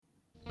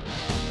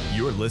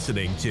You're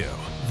listening to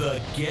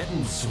the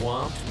Getting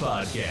Swamped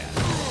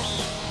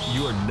Podcast,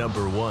 your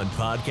number one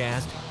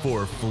podcast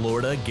for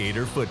Florida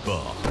Gator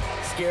football.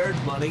 Scared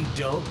money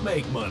don't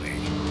make money.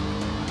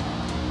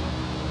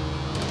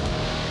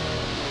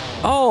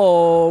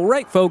 All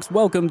right, folks,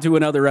 welcome to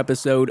another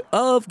episode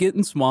of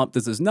Getting Swamped.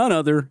 This is none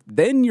other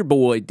than your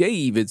boy,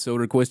 David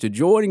Soderquist.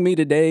 Joining me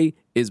today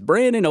is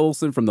Brandon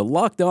Olsen from the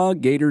Locked On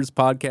Gators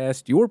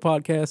podcast. Your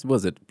podcast,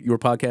 was it your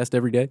podcast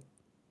every day?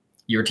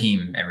 Your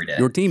team every day.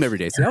 Your team every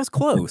day. See, I was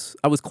close.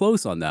 I was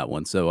close on that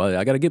one, so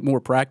I got to get more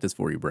practice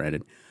for you,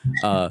 Brandon.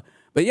 But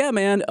yeah,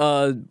 man,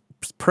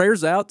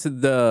 prayers out to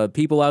the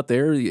people out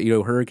there. You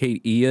know, Hurricane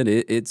Ian,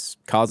 it's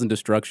causing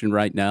destruction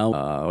right now.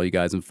 All you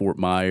guys in Fort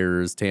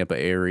Myers, Tampa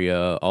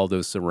area, all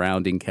those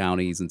surrounding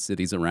counties and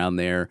cities around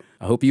there.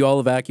 I hope you all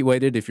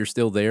evacuated. If you're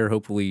still there,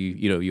 hopefully,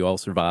 you all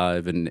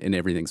survive and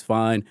everything's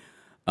fine.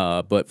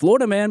 But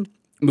Florida, man,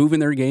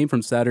 moving their game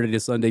from Saturday to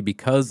Sunday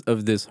because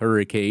of this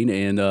hurricane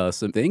and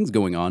some things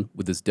going on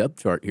with this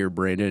depth chart here,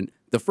 Brandon.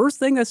 The first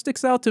thing that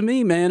sticks out to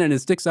me, man, and it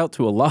sticks out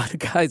to a lot of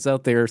guys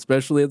out there,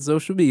 especially on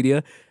social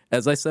media,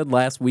 as I said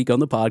last week on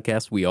the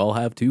podcast, we all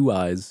have two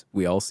eyes.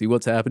 We all see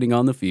what's happening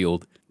on the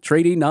field.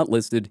 Trading not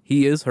listed.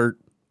 He is hurt.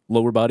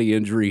 Lower body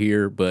injury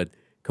here, but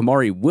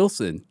Kamari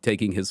Wilson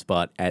taking his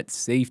spot at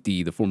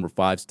safety, the former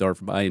five-star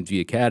from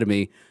IMG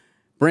Academy.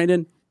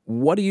 Brandon,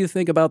 what do you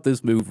think about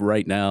this move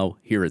right now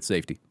here at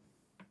safety?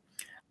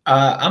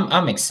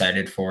 I'm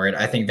excited for it.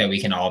 I think that we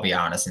can all be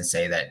honest and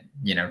say that,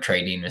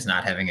 Trading is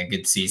not having a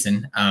good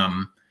season.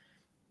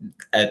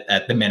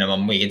 At the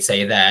minimum, we could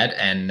say that,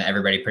 and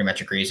everybody pretty much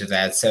agrees with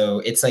that. So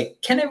it's like,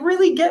 can it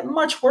really get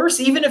much worse?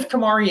 Even if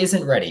Kamari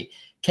isn't ready,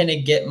 can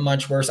it get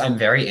much worse? I'm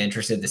very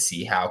interested to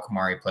see how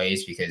Kamari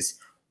plays, because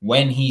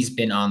when he's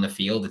been on the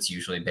field, it's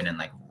usually been in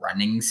like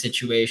running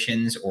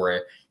situations,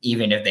 or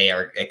even if they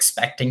are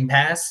expecting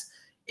pass,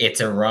 it's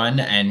a run,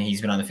 and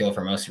he's been on the field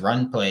for most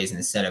run plays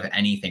instead of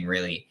anything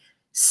really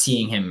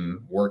seeing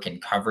him work in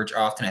coverage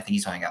often. I think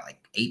he's only got like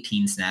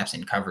 18 snaps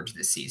in coverage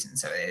this season.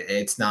 So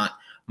it's not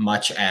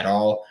much at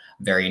all.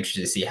 Very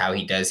interested to see how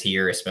he does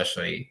here,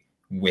 especially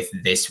with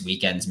this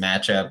weekend's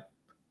matchup.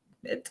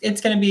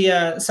 It's going to be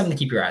something to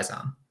keep your eyes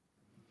on.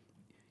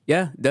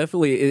 Yeah,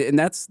 definitely. And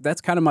that's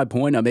kind of my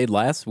point I made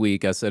last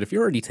week. I said, if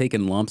you're already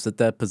taking lumps at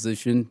that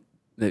position,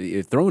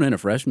 if throwing in a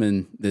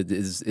freshman that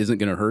isn't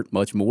going to hurt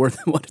much more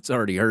than what it's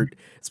already hurt,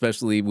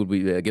 especially when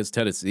we against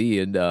Tennessee.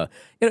 And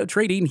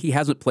Trading, he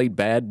hasn't played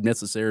bad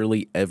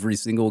necessarily every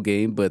single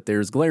game, but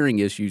there's glaring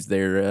issues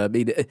there. I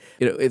mean,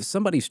 if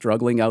somebody's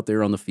struggling out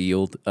there on the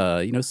field,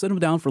 sit him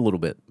down for a little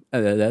bit.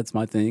 That's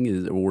my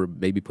thing, or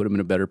maybe put him in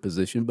a better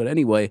position. But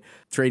anyway,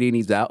 Trading,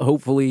 he's out.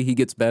 Hopefully he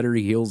gets better,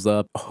 he heals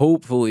up.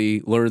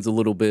 Hopefully learns a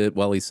little bit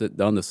while he's sitting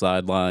on the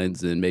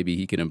sidelines, and maybe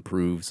he can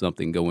improve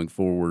something going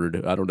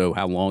forward. I don't know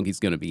how long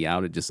he's going to be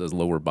out. It just says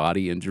lower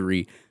body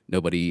injury.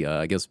 Nobody,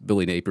 I guess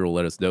Billy Napier will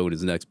let us know in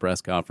his next press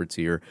conference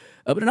here.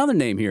 But another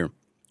name here,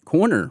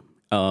 corner.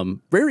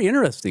 Very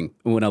interesting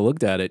when I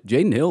looked at it.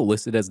 Jaden Hill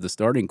listed as the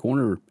starting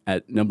corner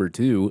at number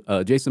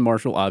 2. Jason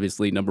Marshall,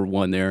 obviously, number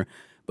 1 there.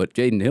 But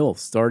Jaden Hill,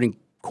 starting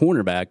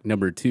cornerback,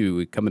 number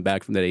 2, coming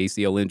back from that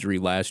ACL injury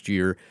last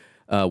year.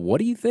 What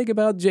do you think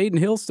about Jaden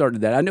Hill starting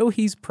that? I know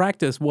he's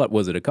practiced, what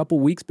was it, a couple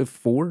weeks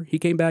before he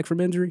came back from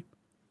injury?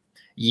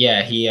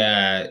 Yeah, he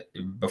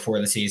before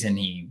the season,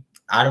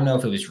 I don't know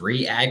if it was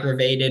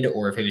re-aggravated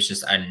or if it was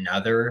just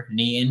another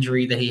knee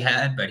injury that he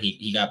had, but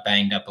he got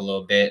banged up a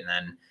little bit and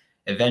then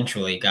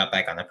eventually got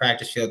back on the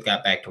practice field,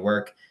 got back to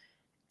work.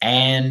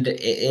 And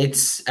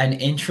it's an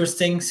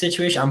interesting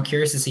situation. I'm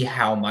curious to see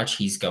how much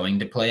he's going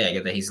to play. I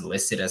get that he's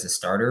listed as a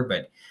starter,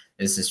 but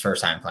this is his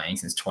first time playing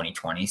since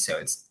 2020. So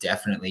it's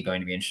definitely going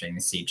to be interesting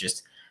to see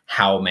just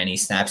how many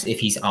snaps, if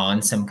he's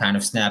on some kind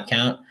of snap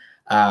count.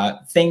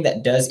 Thing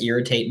that does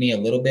irritate me a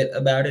little bit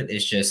about it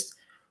is just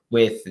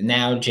with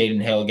now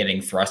Jaden Hill getting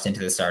thrust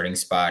into the starting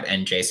spot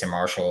and Jason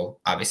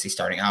Marshall obviously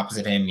starting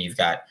opposite him. You've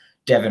got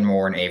Devin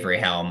Moore and Avery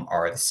Helm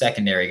are the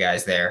secondary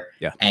guys there.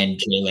 Yeah. And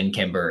Jalen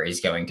Kimber is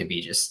going to be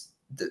just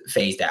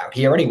phased out.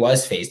 He already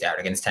was phased out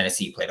against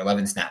Tennessee, played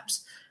 11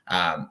 snaps.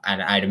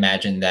 And I'd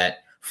imagine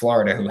that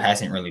Florida, who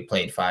hasn't really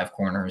played 5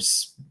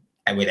 corners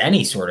with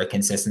any sort of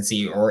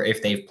consistency, or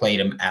if they've played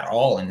them at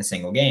all in a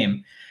single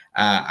game,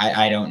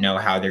 I don't know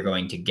how they're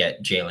going to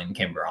get Jalen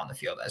Kimber on the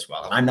field as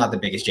well. And I'm not the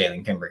biggest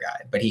Jalen Kimber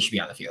guy, but he should be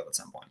on the field at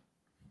some point.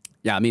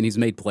 Yeah, I mean, he's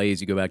made plays.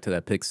 You go back to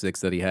that pick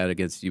 6 that he had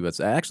against US.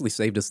 Actually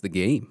saved us the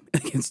game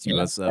against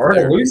US.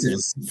 Florida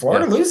loses.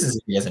 Florida loses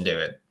if he doesn't do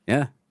it.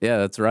 Yeah,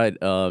 that's right.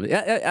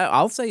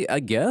 I'll say, I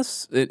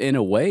guess, in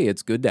a way,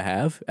 it's good to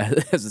have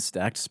as a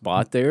stacked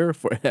spot there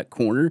for that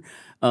corner.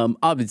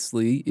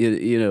 Obviously,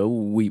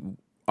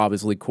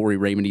 Obviously, Corey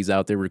Raymond, he's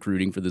out there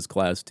recruiting for this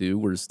class, too.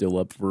 We're still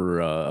up for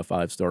a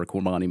 5-star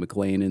Cormani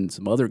McLean and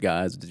some other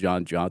guys,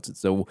 John Johnson.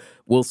 So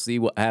we'll see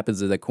what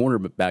happens at that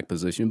cornerback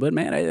position. But,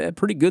 man, a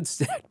pretty good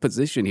stacked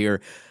position here.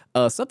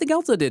 Something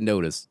else I didn't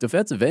notice,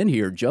 defensive end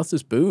here,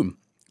 Justice Boone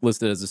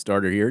listed as a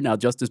starter here. Now,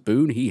 Justice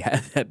Boone, he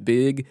had that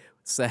big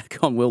sack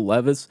on Will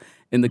Levis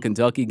in the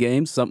Kentucky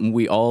game, something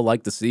we all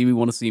like to see. We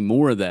want to see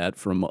more of that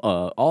from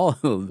all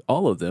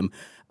of them.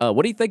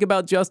 What do you think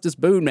about Justice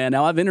Boone, man?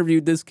 Now, I've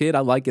interviewed this kid. I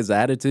like his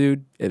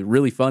attitude. A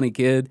really funny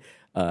kid.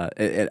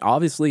 And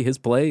obviously his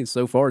play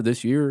so far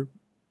this year,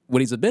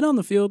 when he's been on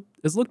the field,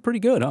 has looked pretty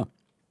good, huh?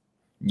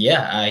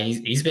 Yeah,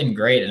 he's been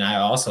great. And I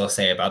also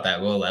say about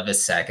that Will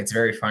Levis sack, it's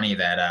very funny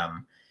that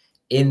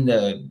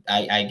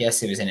I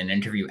guess it was in an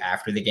interview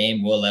after the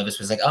game, Will Levis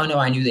was like, "Oh no,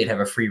 I knew they'd have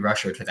a free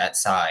rusher to that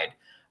side."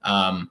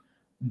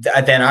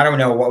 Then I don't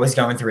know what was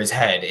going through his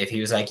head. If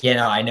he was like, "Yeah,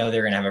 no, I know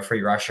they're gonna have a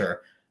free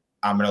rusher.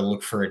 I'm gonna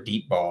look for a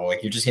deep ball.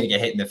 Like you're just gonna get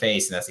hit in the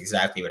face," and that's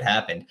exactly what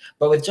happened.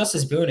 But with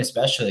Justice Boone,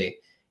 especially,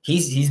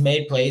 he's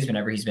made plays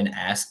whenever he's been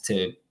asked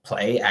to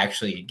play,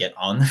 actually get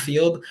on the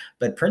field.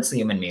 But Prince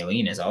Liam and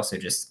Maylene is also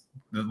just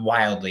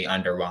wildly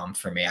underwhelmed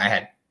for me. I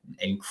had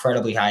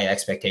incredibly high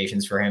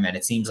expectations for him, and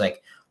it seems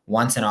like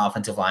once an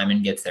offensive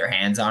lineman gets their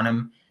hands on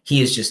him,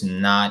 he is just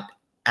not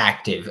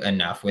active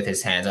enough with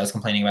his hands. I was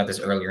complaining about this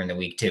earlier in the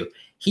week too.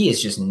 He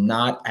is just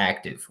not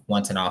active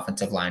once an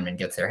offensive lineman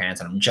gets their hands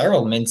on him.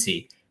 Gerald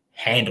Mincey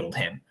handled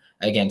him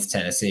against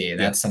Tennessee, and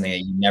that's something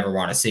that you never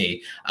want to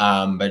see.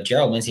 But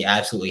Gerald Mincey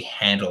absolutely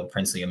handled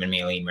Prince Liam and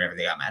Maylene whenever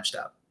they got matched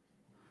up.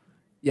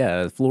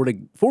 Yeah,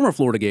 former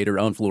Florida Gator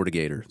on Florida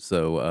Gator.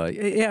 So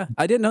yeah,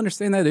 I didn't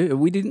understand that.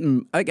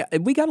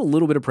 We got a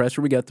little bit of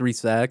pressure. We got 3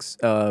 sacks.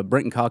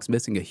 Brenton Cox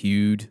missing a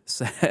huge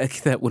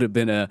sack that would have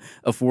been a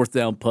 4th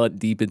down punt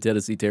deep in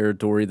Tennessee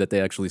territory that they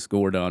actually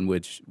scored on,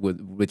 which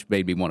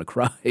made me want to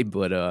cry.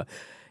 But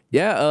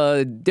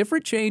yeah,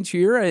 different change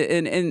here,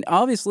 and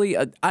obviously,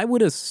 I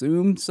would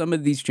assume some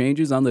of these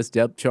changes on this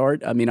depth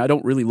chart. I mean, I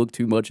don't really look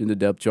too much into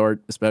depth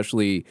chart,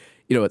 especially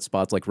at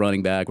spots like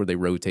running back where they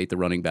rotate the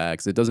running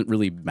backs. It doesn't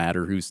really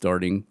matter who's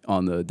starting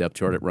on the depth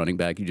chart at running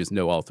back. You just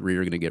know all 3 are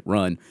going to get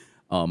run.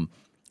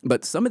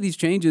 But some of these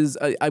changes,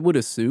 I would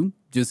assume,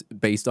 just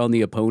based on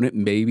the opponent,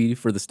 maybe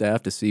for the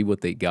staff to see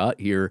what they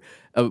got here.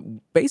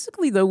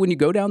 Basically, though, when you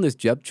go down this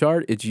depth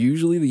chart, it's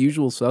usually the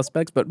usual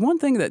suspects. But one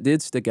thing that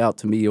did stick out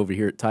to me over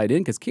here at tight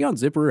end, because Keon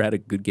Zipperer had a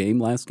good game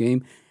last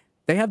game,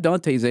 they have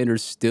Dante Zanders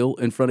still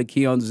in front of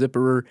Keon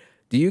Zipperer.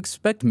 Do you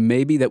expect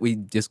maybe that we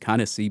just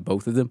kind of see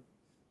both of them?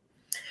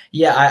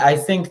 Yeah, I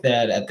think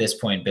that at this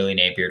point, Billy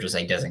Napier just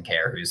doesn't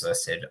care who's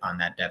listed on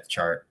that depth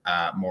chart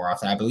more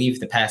often. I believe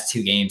the past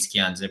 2 games,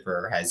 Keon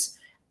Zipperer has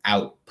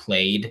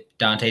outplayed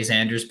Dante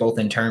Sanders, both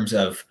in terms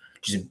of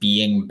just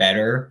being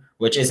better,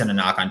 which isn't a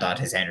knock on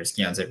Dante Sanders.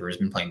 Keon Zipperer has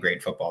been playing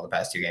great football the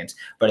past 2 games,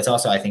 but it's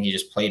also, I think he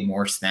just played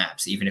more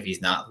snaps, even if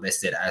he's not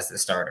listed as the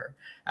starter.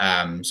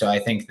 So I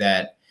think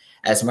that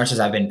as much as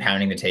I've been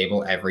pounding the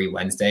table every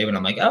Wednesday when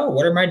I'm like, oh,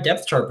 what are my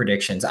depth chart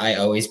predictions? I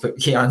always put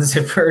Keon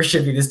Zipperer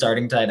should be the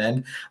starting tight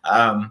end.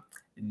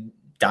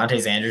 Dante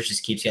Sanders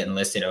just keeps getting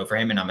listed over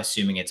him, and I'm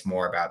assuming it's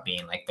more about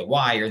being like the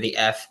Y or the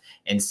F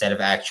instead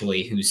of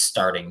actually who's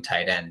starting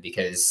tight end.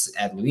 Because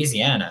at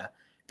Louisiana,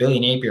 Billy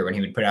Napier, when he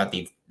would put out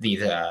the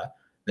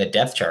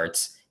depth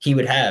charts, he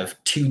would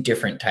have 2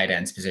 different tight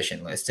ends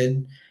position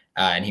listed.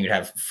 And he would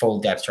have full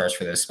depth charts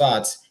for those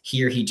spots.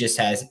 Here, he just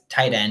has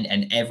tight end,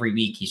 and every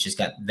week he's just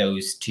got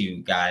those 2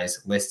 guys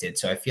listed.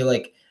 So I feel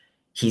like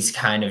he's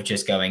kind of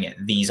just going,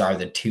 these are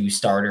the 2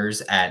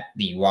 starters at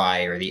the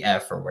Y or the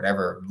F or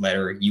whatever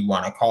letter you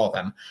want to call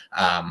them.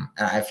 And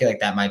I feel like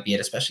that might be it,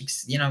 especially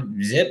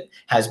because, Zip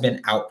has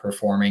been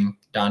outperforming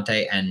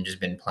Dante and just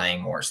been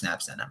playing more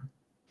snaps than him.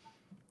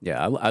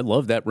 Yeah, I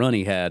love that run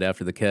he had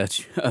after the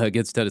catch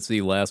against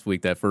Tennessee last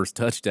week, that first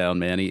touchdown,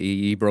 man.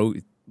 He broke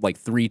like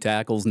 3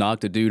 tackles,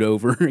 knocked a dude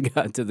over,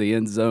 got to the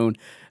end zone.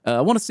 I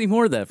want to see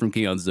more of that from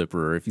Keon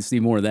Zipperer. If you see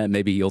more of that,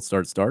 maybe he'll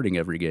start starting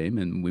every game,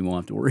 and we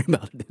won't have to worry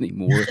about it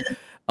anymore.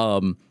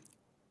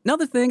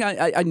 Another thing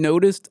I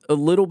noticed a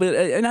little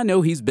bit, and I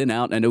know he's been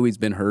out, I know he's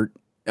been hurt.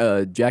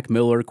 Jack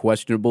Miller,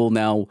 questionable.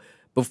 Now,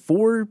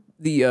 before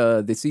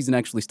the season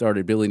actually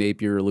started, Billy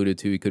Napier alluded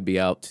to he could be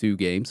out 2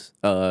 games.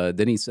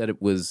 Then he said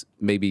it was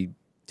maybe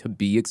to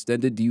be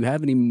extended. Do you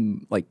have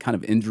any kind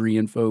of injury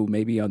info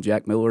maybe on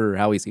Jack Miller or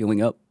how he's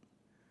healing up?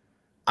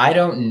 I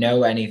don't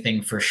know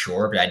anything for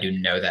sure, but I do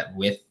know that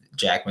with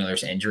Jack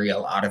Miller's injury, a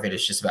lot of it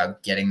is just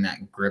about getting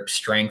that grip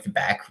strength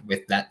back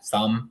with that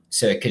thumb.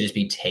 So it could just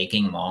be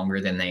taking longer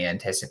than they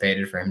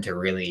anticipated for him to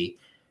really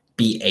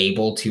be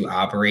able to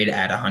operate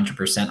at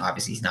 100%.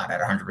 Obviously, he's not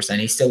at 100%.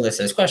 He's still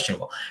listed as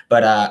questionable.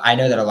 But I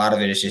know that a lot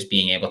of it is just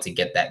being able to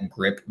get that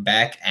grip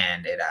back,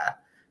 and it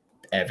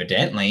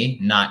evidently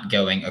not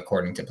going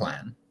according to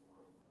plan.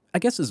 I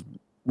guess as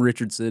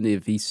Richardson,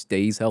 if he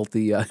stays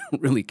healthy, I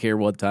don't really care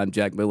what time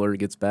Jack Miller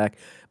gets back.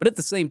 But at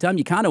the same time,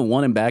 you kind of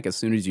want him back as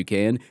soon as you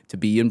can to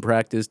be in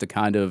practice, to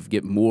kind of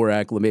get more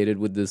acclimated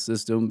with this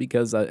system.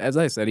 Because, as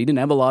I said, he didn't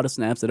have a lot of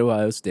snaps at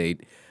Ohio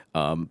State.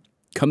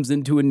 Comes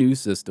into a new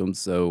system,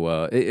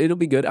 so it'll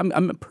be good.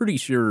 I'm pretty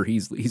sure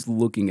he's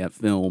looking at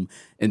film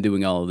and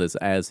doing all of this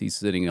as he's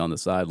sitting on the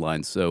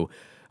sidelines. So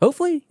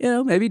hopefully,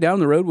 maybe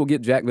down the road we'll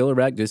get Jack Miller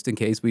back just in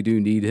case we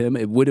do need him.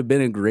 It would have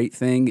been a great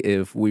thing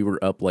if we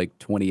were up like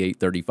 28,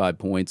 35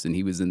 points and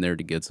he was in there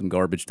to get some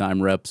garbage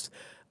time reps.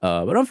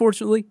 But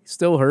unfortunately,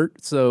 still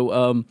hurt.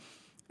 So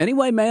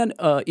anyway, man,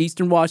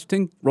 Eastern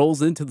Washington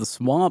rolls into the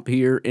swamp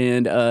here.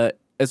 And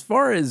as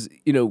far as,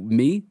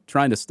 me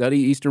trying to study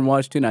Eastern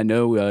Washington, I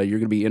know you're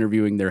going to be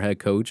interviewing their head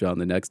coach on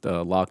the next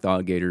Locked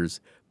On Gators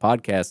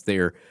podcast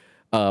there.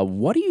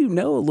 What do you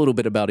know a little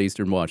bit about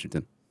Eastern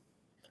Washington?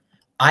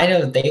 I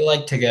know they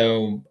like to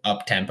go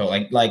up tempo.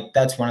 Like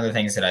that's one of the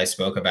things that I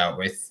spoke about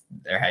with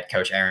their head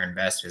coach Aaron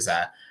Best was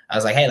I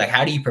was like, hey, like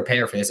how do you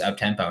prepare for this up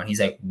tempo? And he's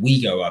like,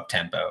 we go up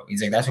tempo.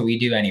 He's like, that's what we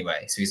do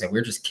anyway. So he's like,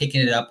 we're just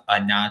kicking it up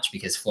a notch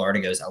because Florida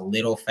goes a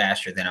little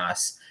faster than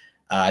us.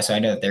 So I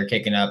know that they're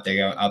kicking up, they're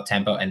going up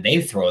tempo, and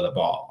they throw the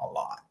ball a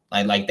lot.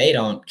 Like they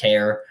don't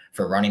care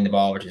for running the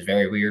ball, which is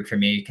very weird for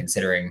me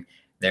considering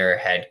their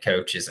head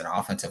coach is an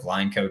offensive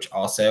line coach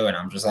also. And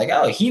I'm just like,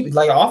 oh,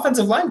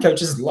 offensive line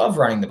coaches love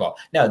running the ball.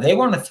 No, they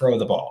want to throw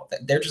the ball.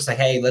 They're just like,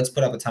 hey, let's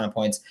put up a ton of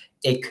points.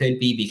 It could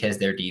be because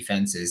their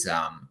defense is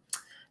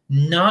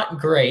not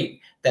great,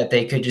 that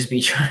they could just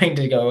be trying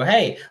to go,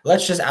 hey,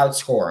 let's just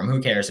outscore them.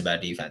 Who cares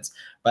about defense?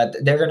 But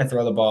they're going to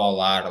throw the ball a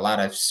lot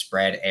of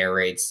spread air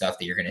raid stuff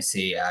that you're going to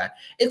see.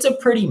 It's a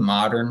pretty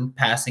modern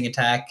passing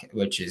attack,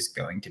 which is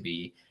going to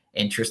be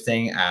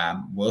interesting.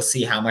 We'll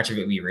see how much of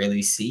it we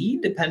really see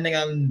depending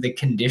on the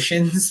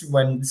conditions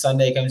when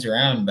Sunday comes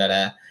around.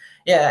 But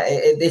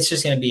it's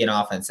just going to be an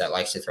offense that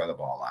likes to throw the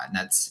ball a lot.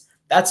 And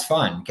that's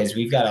fun because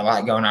we've got a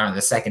lot going on in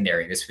the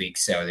secondary this week.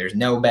 So there's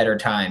no better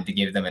time to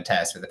give them a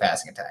test for the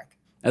passing attack.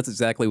 That's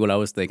exactly what I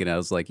was thinking. I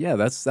was like, yeah,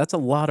 that's a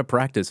lot of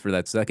practice for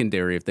that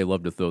secondary if they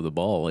love to throw the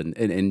ball.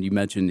 And you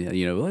mentioned,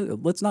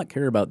 let's not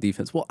care about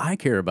defense. Well, I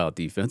care about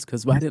defense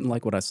because I didn't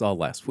like what I saw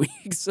last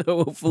week. So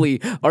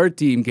hopefully our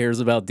team cares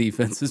about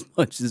defense as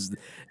much as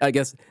I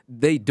guess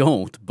they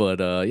don't. But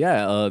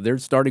their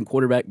starting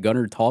quarterback,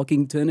 Gunnar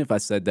Talkington, if I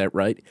said that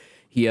right.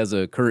 He has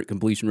a current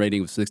completion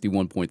rating of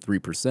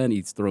 61.3%.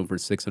 He's thrown for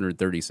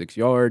 636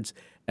 yards,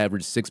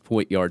 averaged 6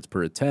 yards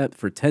per attempt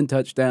for 10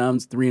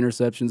 touchdowns, 3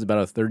 interceptions, about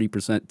a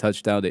 30%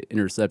 touchdown to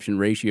interception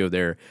ratio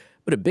there.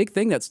 But a big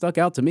thing that stuck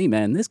out to me,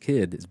 man, this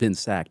kid has been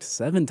sacked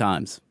 7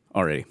 times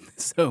already.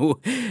 So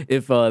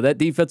if that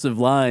defensive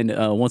line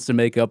wants to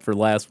make up for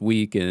last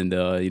week and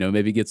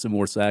maybe get some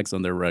more sacks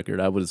on their record,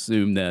 I would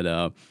assume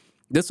that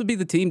this would be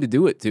the team to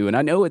do it to. And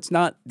I know it's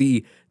not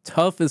the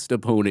toughest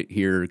opponent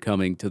here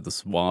coming to the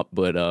swamp,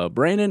 but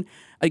Brandon,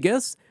 I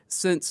guess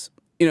since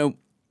you're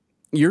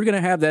going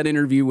to have that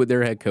interview with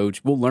their head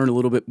coach, we'll learn a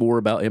little bit more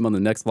about him on the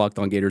next Locked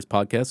On Gators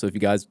podcast. So if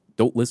you guys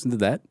don't listen to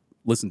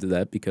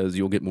that because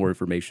you'll get more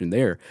information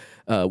there.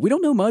 We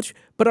don't know much,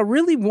 but I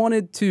really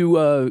wanted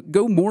to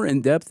go more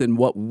in depth in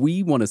what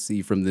we want to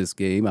see from this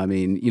game. I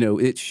mean,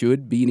 it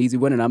should be an easy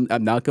win, and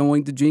I'm not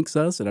going to jinx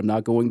us, and I'm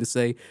not going to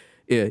say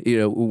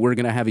we're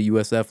going to have a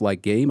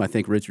USF-like game. I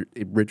think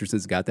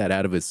Richardson's got that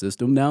out of his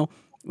system now.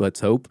 Let's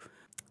hope.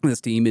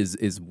 This team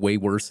is way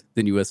worse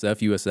than USF.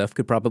 USF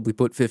could probably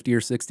put 50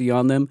 or 60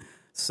 on them.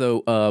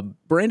 So,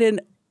 Brandon,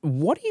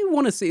 what do you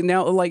want to see?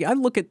 Now, like, I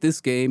look at this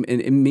game,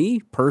 and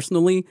me,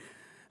 personally,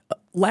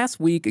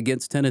 last week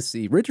against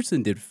Tennessee,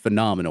 Richardson did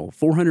phenomenal.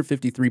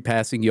 453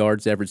 passing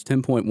yards, averaged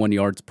 10.1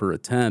 yards per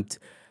attempt.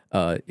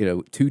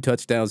 2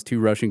 touchdowns, 2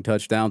 rushing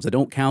touchdowns. I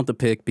don't count the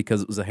pick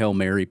because it was a Hail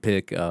Mary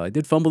pick. I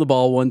did fumble the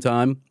ball one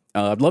time.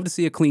 I'd love to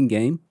see a clean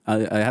game.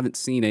 I haven't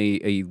seen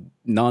a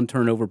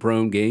non-turnover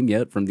prone game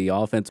yet from the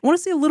offense. I want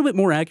to see a little bit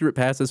more accurate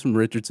passes from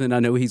Richardson. I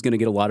know he's going to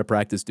get a lot of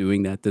practice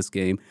doing that this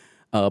game.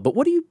 But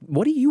what do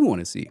you want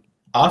to see?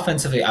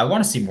 Offensively, I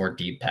want to see more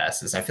deep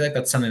passes. I feel like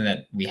that's something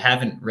that we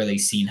haven't really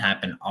seen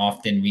happen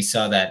often. We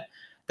saw that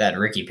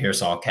Ricky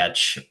Pearsall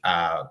catch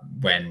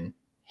when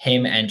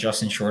him and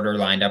Justin Shorter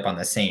lined up on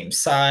the same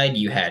side.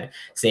 You had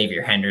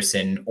Xavier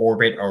Henderson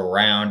orbit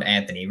around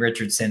Anthony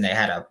Richardson. They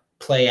had a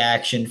play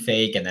action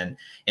fake, and then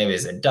it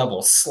was a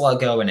double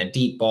sluggo and a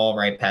deep ball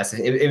right past it.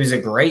 It was a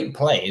great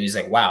play. It was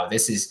like, wow,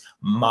 this is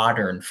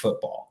modern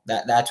football.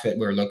 That's what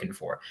we're looking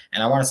for.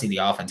 And I want to see the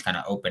offense kind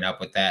of open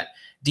up with that.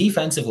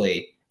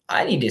 Defensively,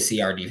 I need to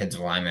see our defensive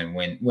linemen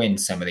win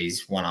some of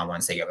these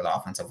one-on-ones they get with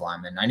offensive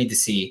linemen. I need to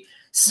see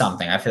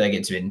something. I feel like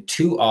it's been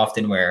too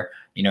often where,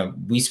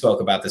 we spoke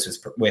about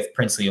this with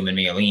Princely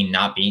Umanmielen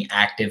not being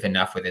active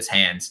enough with his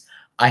hands.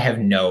 I have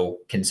no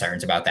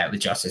concerns about that with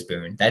Justice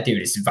Boone. That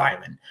dude is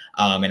violent,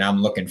 and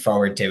I'm looking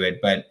forward to it.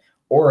 But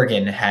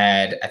Oregon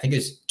had, I think it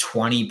was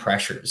 20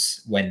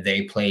 pressures when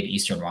they played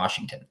Eastern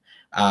Washington.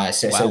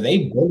 So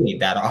they bullied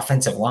that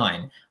offensive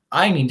line.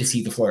 I need to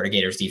see the Florida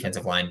Gators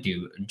defensive line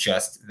do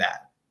just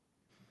that.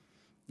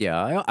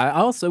 Yeah, I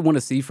also want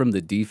to see from the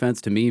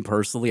defense, to me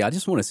personally, I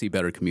just want to see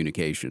better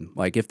communication.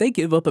 Like, if they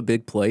give up a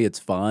big play, it's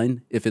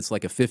fine. If it's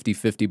like a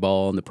 50-50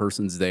 ball and the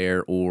person's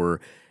there, or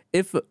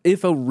if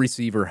a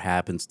receiver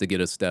happens to get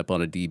a step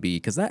on a DB,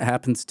 because that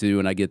happens too,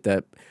 and I get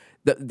that.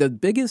 The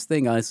biggest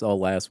thing I saw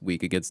last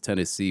week against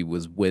Tennessee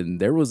was when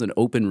there was an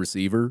open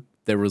receiver,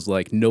 there was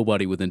like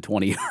nobody within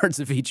 20 yards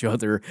of each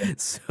other.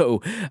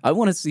 So I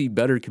want to see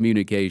better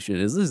communication.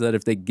 Is that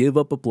if they give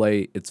up a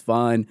play, it's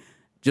fine.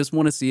 Just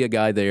want to see a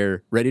guy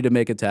there ready to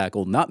make a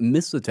tackle, not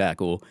miss a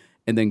tackle,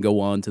 and then go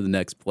on to the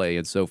next play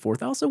and so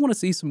forth. I also want to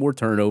see some more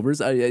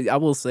turnovers. I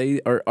will say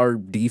our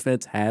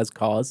defense has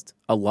caused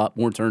a lot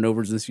more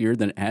turnovers this year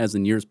than it has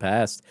in years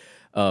past.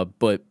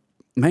 But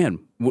man,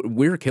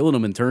 we're killing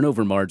them in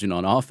turnover margin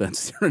on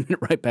offense, turning it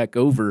right back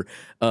over.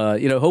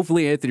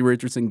 Hopefully Anthony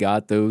Richardson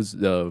got those,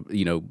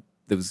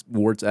 those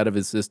warts out of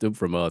his system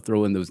from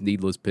throwing those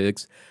needless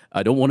picks.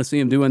 I don't want to see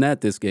him doing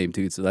that this game,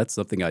 too, so that's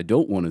something I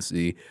don't want to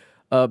see.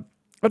 I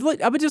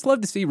would just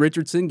love to see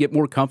Richardson get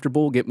more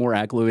comfortable, get more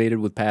acclimated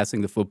with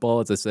passing the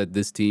football. As I said,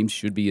 this team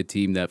should be a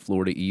team that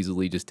Florida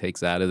easily just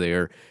takes out of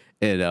there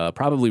and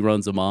probably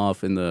runs them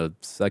off in the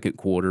second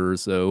quarter or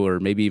so, or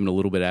maybe even a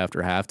little bit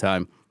after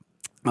halftime.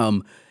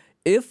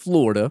 If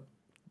Florida,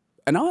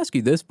 and I'll ask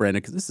you this, Brandon,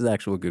 because this is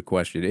actually a good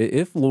question.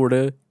 If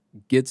Florida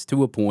gets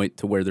to a point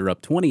to where they're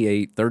up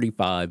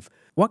 28-35,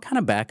 what kind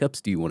of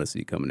backups do you want to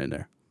see coming in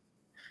there?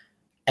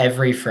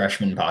 Every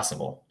freshman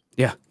possible.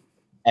 Yeah.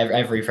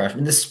 Every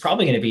freshman. This is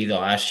probably going to be the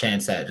last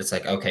chance that it's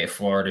like, okay,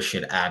 Florida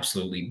should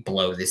absolutely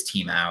blow this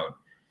team out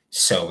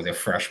so the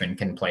freshmen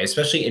can play,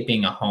 especially it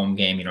being a home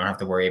game. You don't have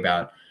to worry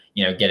about,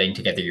 getting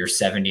together your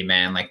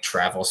 70-man like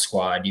travel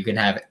squad. You can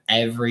have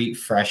every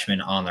freshman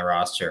on the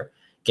roster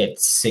get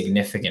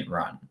significant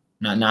run.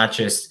 Not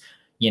just,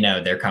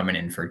 they're coming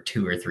in for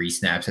 2 or 3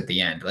 snaps at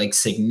the end, like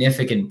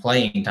significant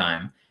playing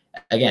time.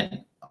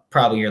 Again,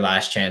 probably your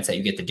last chance that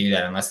you get to do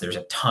that unless there's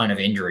a ton of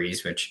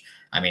injuries, which,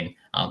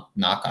 I'll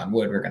knock on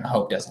wood, we're going to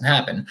hope doesn't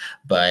happen.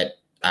 But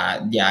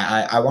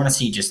I want to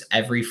see just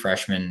every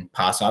freshman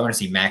possible. I want to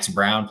see Max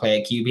Brown play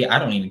at QB. I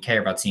don't even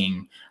care about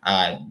seeing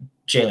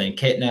Jalen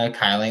Kitna,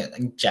 Kyle,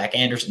 Jack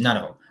Anderson, none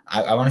of them.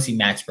 I want to see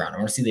Max Brown. I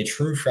want to see the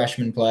true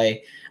freshman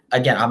play.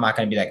 Again, I'm not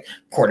going to be like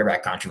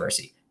quarterback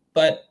controversy,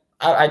 but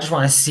I just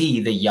want to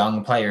see the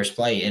young players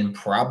play in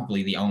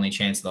probably the only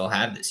chance they'll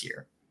have this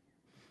year.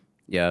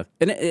 Yeah,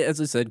 and as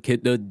I said,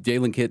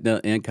 Jalen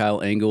Kitna and Kyle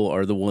Engel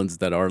are the ones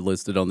that are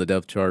listed on the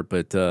depth chart,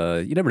 but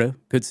you never know.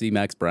 Could see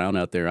Max Brown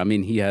out there.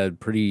 He had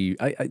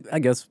I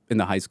guess in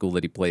the high school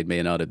that he played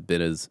may not have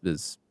been as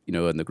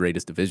in the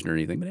greatest division or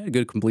anything, but he had a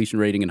good completion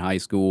rating in high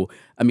school.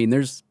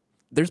 There's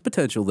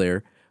potential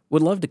there.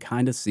 Would love to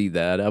kind of see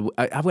that. I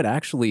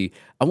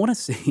want to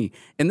see,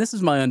 and this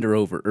is my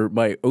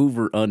my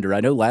over-under.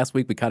 I know last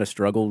week we kind of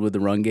struggled with the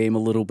run game a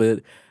little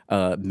bit.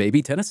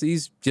 Maybe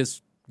Tennessee's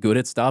just good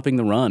at stopping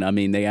the run.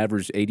 They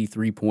averaged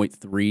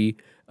 83.3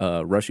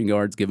 rushing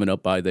yards given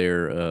up by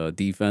their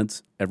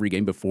defense every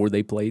game before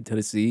they played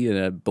Tennessee, and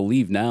I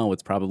believe now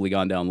it's probably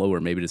gone down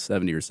lower, maybe to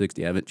 70 or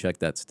 60. I haven't checked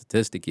that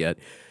statistic yet.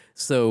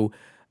 So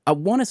I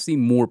want to see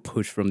more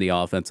push from the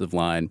offensive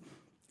line.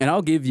 And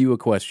I'll give you a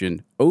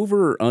question.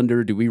 Over or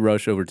under, do we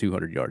rush over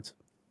 200 yards?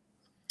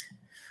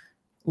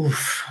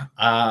 Oof.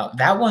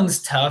 That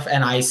one's tough.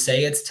 And I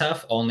say it's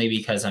tough only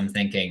because I'm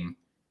thinking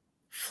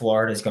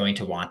Florida's going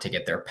to want to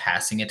get their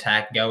passing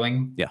attack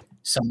going. Yeah.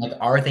 So I'm like,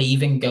 are they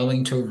even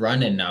going to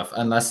run enough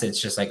unless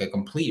it's just like a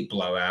complete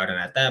blowout? And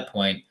at that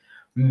point,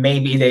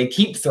 maybe they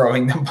keep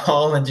throwing the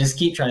ball and just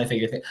keep trying to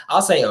figure things.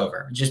 I'll say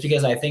over just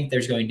because I think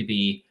there's going to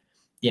be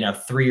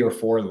 3 or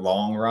 4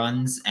 long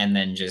runs and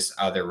then just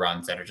other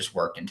runs that are just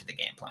worked into the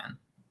game plan.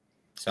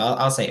 So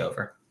I'll say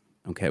over.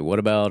 Okay, what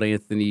about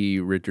Anthony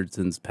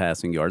Richardson's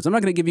passing yards? I'm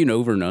not going to give you an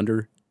over and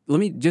under.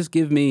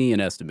 Give me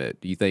an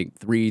estimate. Do you think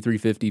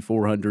 350,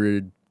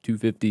 400,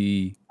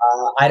 250?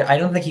 I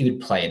don't think he would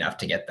play enough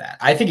to get that.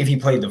 I think if he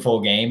played the full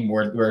game,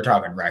 we're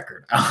talking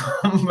record.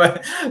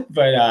 But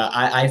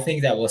I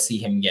think that we'll see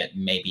him get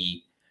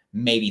maybe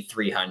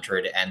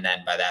 300, and then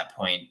by that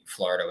point,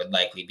 Florida would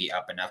likely be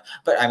up enough.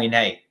 But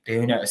hey,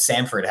 who knows?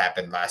 Samford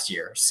happened last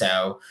year,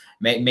 so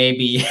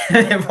maybe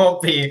it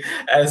won't be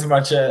as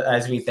much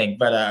as we think.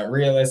 But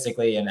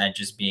realistically, and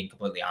just being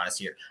completely honest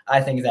here,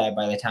 I think that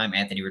by the time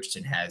Anthony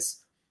Richardson has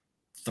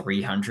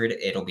 300,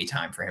 it'll be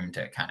time for him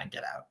to kind of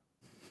get out.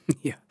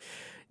 Yeah.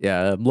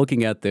 Yeah, I'm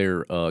looking at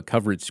their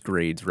coverage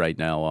grades right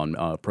now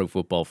on Pro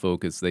Football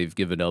Focus. They've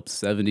given up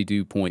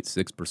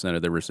 72.6%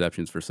 of their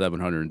receptions for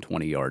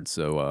 720 yards.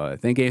 So I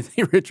think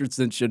Anthony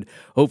Richardson should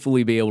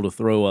hopefully be able to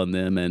throw on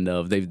them. And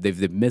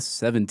they've missed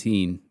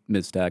 17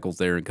 missed tackles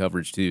there in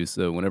coverage too.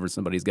 So whenever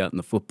somebody's gotten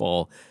the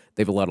football,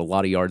 they've allowed a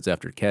lot of yards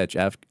after catch.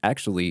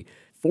 Actually,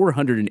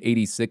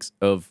 486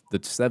 of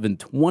the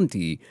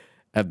 720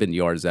 have been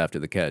yards after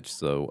the catch.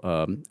 So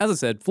as I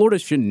said, Florida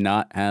should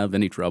not have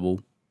any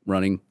trouble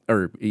running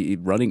or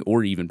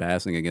even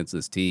passing against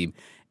this team.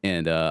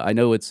 And I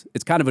know it's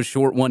kind of a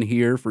short one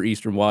here for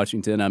Eastern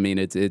Washington.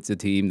 It's a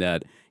team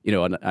that,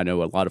 I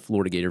know a lot of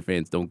Florida Gator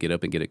fans don't get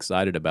up and get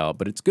excited about,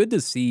 but it's good to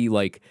see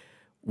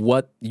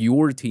what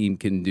your team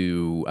can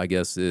do, I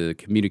guess,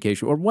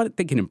 communication or what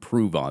they can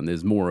improve on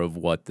is more of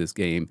what this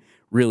game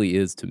really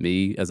is to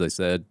me. As I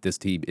said, this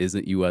team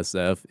isn't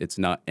USF. It's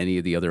not any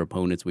of the other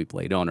opponents we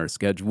played on our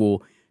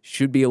schedule.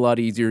 Should be a lot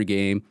easier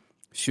game.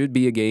 Should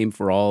be a game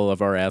for all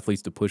of our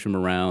athletes to push them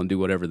around, do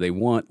whatever they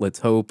want. Let's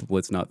hope.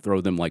 Let's not throw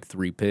them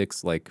 3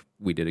 picks like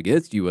we did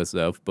against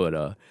USF. But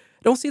I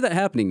don't see that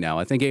happening now.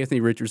 I think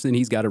Anthony Richardson,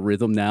 he's got a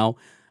rhythm now.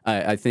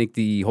 I think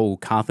the whole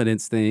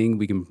confidence thing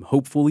we can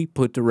hopefully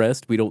put to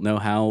rest. We don't know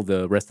how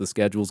the rest of the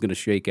schedule is going to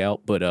shake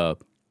out, but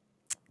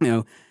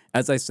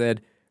as I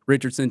said,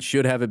 Richardson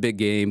should have a big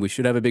game. We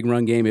should have a big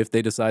run game if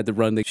they decide to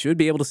run. They should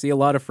be able to see a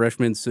lot of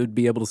freshmen, should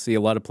be able to see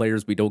a lot of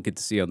players we don't get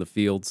to see on the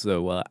field.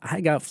 So I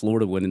got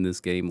Florida winning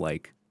this game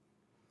like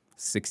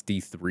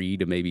 63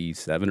 to maybe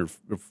 7 or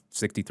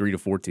 63 to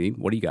 14.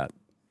 What do you got?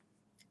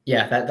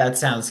 Yeah, that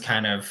sounds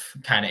kind of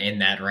in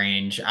that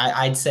range.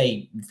 I'd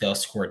say they'll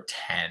score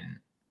 10,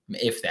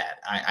 if that.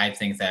 I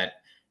think that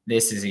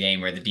this is a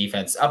game where the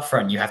defense up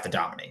front, you have to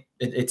dominate.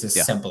 It's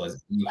as simple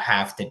as you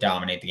have to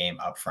dominate the game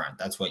up front.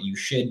 That's what you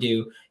should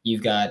do.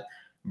 You've got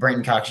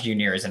Brenton Cox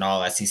Jr. is an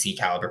all SEC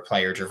caliber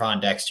player.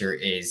 Gervon Dexter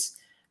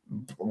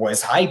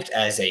was hyped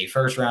as a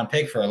first round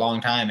pick for a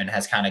long time and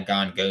has kind of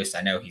gone ghost.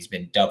 I know he's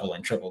been double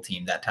and triple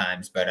teamed at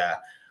times, but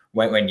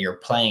when you're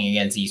playing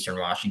against Eastern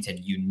Washington,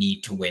 you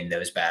need to win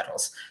those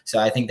battles. So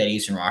I think that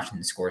Eastern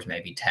Washington scores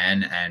maybe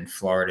 10 and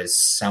Florida's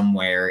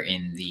somewhere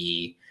in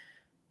the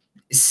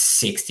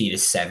 60 to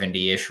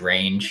 70-ish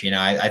range.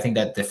 I think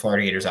that the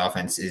Florida Gators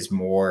offense is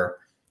more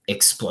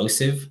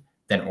explosive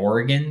than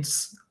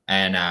Oregon's.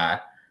 And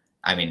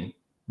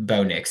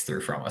Bo Nix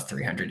threw for almost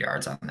 300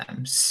 yards on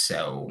them.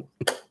 So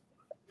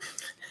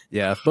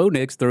yeah, if Bo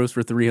Nix throws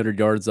for 300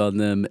 yards on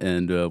them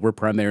and we're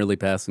primarily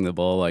passing the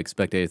ball, I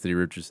expect Anthony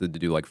Richardson to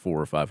do like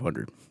 400 or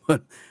 500.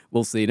 But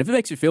we'll see. And if it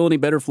makes you feel any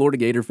better, Florida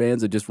Gator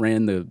fans that just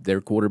ran their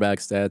quarterback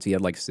stats, he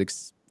had like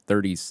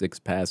 636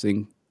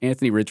 passing.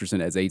 Anthony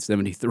Richardson has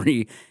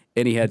 873,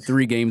 and he had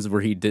 3 games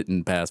where he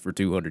didn't pass for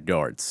 200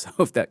 yards. So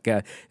if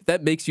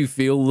that makes you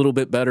feel a little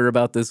bit better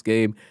about this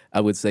game,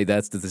 I would say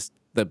that's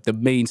the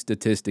main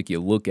statistic you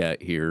look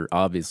at here,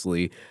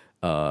 obviously.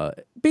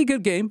 Be a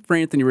good game for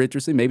Anthony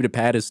Richardson, maybe to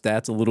pad his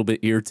stats a little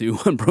bit here too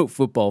on Pro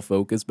Football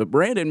Focus. But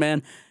Brandon,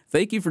 man,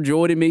 thank you for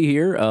joining me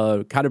here,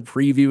 kind of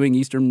previewing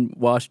Eastern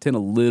Washington a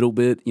little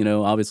bit.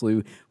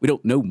 Obviously we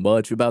don't know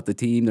much about the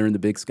team. They're in the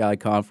Big Sky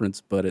Conference,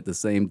 but at the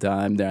same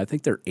time, I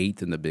think they're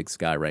 8th in the Big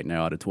Sky right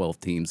now out of 12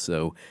 teams.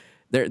 So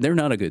they're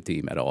not a good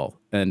team at all.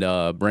 And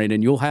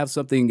Brandon, you'll have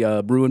something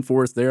brewing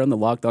for us there on the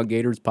Locked On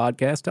Gators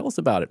podcast. Tell us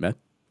about it, man.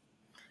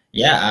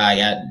 Yeah, I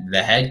got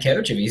the head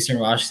coach of Eastern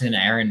Washington,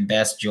 Aaron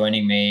Best,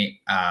 joining me.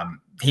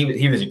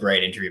 He was a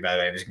great interview, by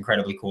the way. It was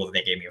incredibly cool that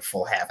they gave me a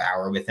full half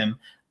hour with him.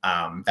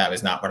 That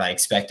was not what I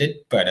expected,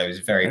 but I was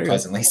very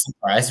pleasantly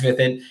surprised with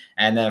it.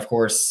 And then, of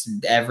course,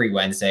 every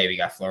Wednesday we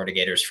got Florida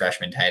Gators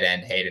freshman tight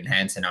end Hayden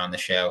Hansen on the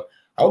show.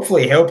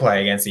 Hopefully he'll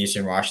play against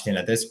Eastern Washington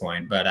at this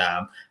point, but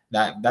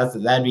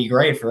that'd be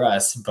great for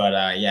us. But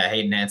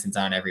Hayden Hansen's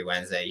on every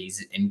Wednesday.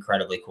 He's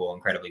incredibly cool,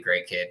 incredibly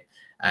great kid.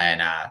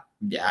 And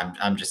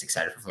I'm just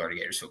excited for Florida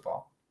Gators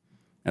football.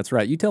 That's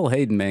right. You tell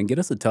Hayden, man, get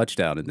us a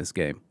touchdown in this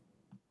game.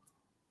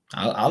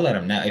 I'll let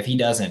him know. If he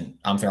doesn't,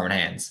 I'm throwing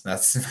hands.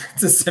 That's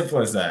as simple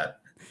as that.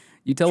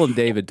 You tell him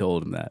David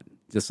told him that.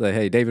 Just say,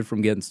 hey, David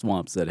from Getting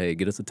Swamped said, hey,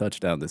 get us a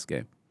touchdown this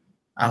game.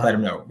 I'll let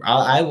him know.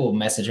 I will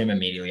message him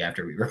immediately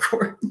after we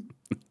record.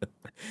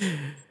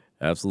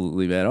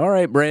 Absolutely, man. All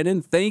right,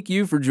 Brandon, thank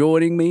you for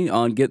joining me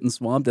on Getting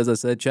Swamped. As I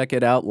said, check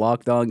it out,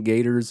 Locked On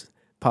Gators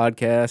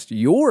podcast,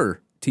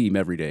 your team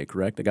every day,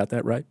 correct? I got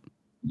that right?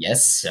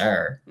 Yes,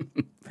 sir.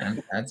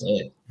 That's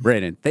it.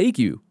 Brandon, thank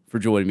you for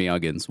joining me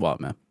on Getting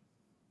Swamped, man.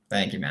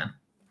 Thank you, man.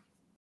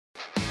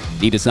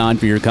 Need a sign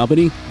for your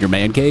company, your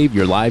man cave,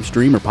 your live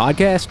stream, or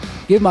podcast?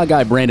 Give my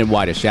guy Brandon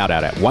White a shout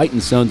out at White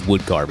 & Sons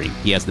Wood Carving.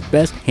 He has the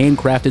best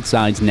handcrafted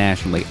signs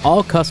nationally,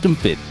 all custom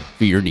fit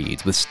for your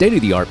needs. With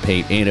state-of-the-art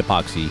paint and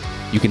epoxy,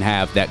 you can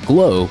have that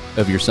glow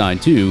of your sign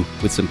too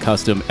with some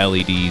custom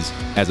LEDs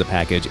as a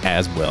package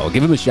as well.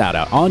 Give him a shout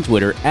out on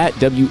Twitter at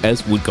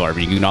WS Wood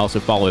Carving. You can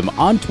also follow him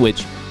on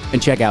Twitch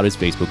and check out his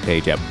Facebook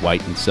page at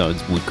White &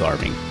 Sons Wood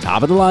Carving.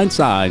 Top of the line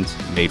signs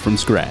made from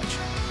scratch.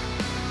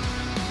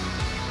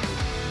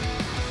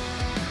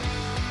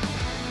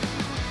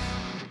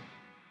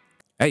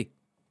 Hey,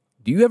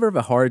 do you ever have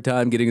a hard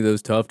time getting to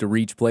those tough to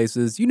reach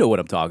places? You know what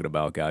I'm talking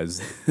about,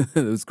 guys.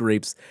 Those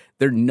grapes,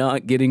 they're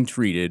not getting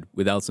treated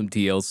without some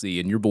TLC.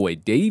 And your boy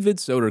David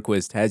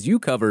Soderquist has you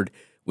covered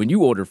when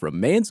you order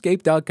from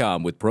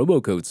manscaped.com with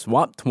promo code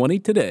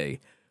SWAMP20 today.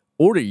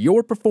 Order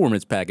your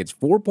Performance Package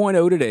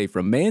 4.0 today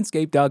from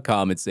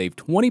manscaped.com and save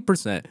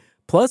 20%,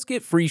 plus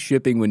get free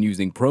shipping when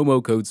using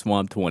promo code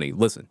SWAMP20.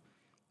 Listen,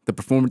 the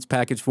Performance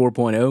Package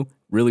 4.0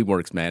 really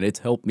works, man. It's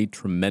helped me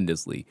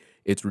tremendously.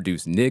 It's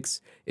reduced nicks.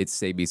 It's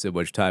saved me so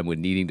much time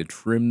when needing to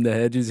trim the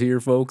hedges here,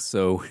 folks.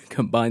 So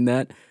combine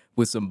that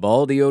with some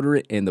ball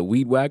deodorant and the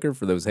weed whacker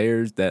for those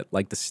hairs that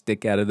like to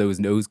stick out of those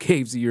nose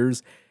caves of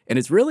yours. And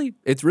it's really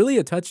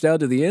a touchdown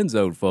to the end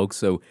zone, folks.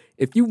 So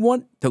if you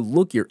want to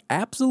look your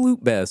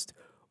absolute best,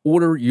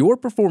 order your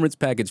Performance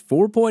Package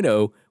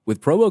 4.0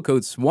 with promo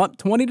code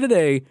SWAMP20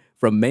 today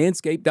from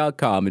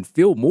manscaped.com and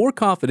feel more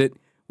confident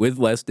with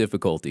less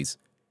difficulties.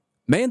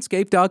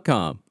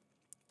 Manscaped.com,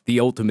 the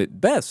ultimate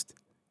best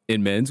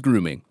in men's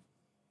grooming.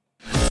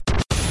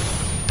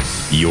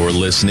 You're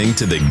listening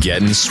to the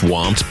Getting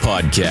Swamped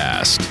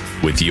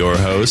podcast with your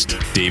host,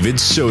 David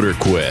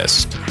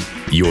Soderquist.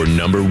 your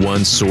number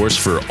one source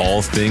for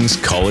all things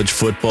college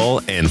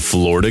football and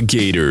Florida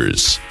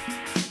Gators.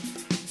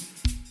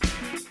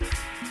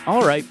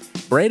 All right,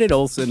 Brandon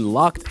Olsen,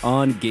 Locked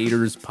On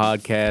Gators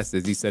podcast.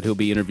 As he said, he'll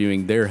be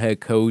interviewing their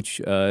head coach.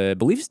 I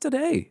believe it's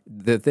today.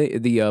 The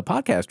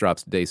podcast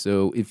drops today.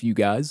 So if you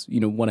guys,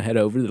 want to head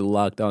over to the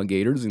Locked On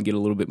Gators and get a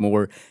little bit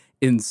more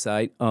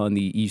insight on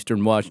the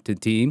Eastern Washington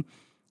team,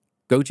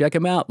 go check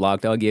him out.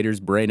 Locked On Gators,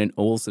 Brandon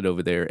Olsen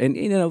over there. And,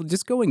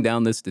 just going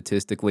down this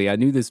statistically, I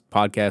knew this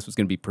podcast was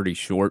going to be pretty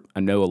short. I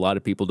know a lot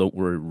of people don't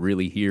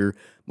really hear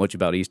much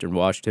about Eastern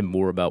Washington,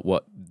 more about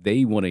what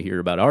they want to hear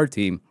about our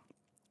team.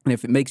 And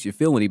if it makes you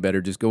feel any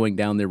better, just going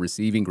down their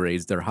receiving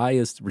grades, their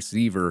highest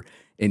receiver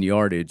in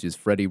yardage is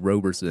Freddie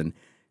Roberson,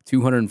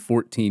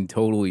 214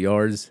 total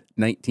yards,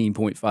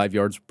 19.5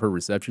 yards per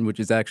reception,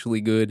 which is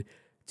actually good.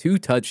 2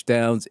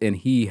 touchdowns, and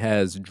he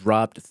has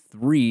dropped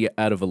 3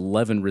 out of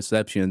 11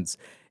 receptions,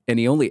 and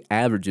he only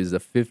averages a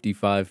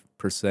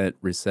 55%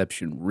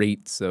 reception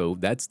rate. So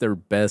that's their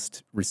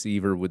best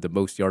receiver with the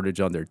most yardage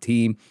on their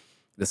team.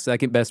 The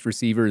second best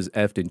receiver is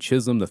Efton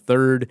Chisholm, the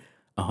third.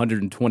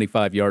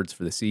 125 yards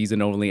for the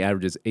season, only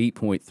averages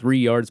 8.3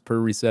 yards per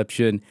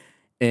reception,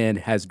 and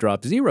has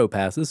dropped 0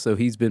 passes, so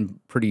he's been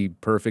pretty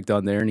perfect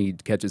on there, and he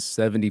catches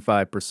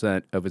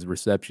 75% of his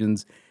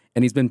receptions,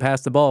 and he's been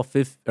passed the ball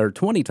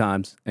 20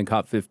 times and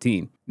caught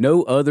 15.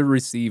 No other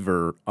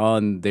receiver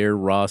on their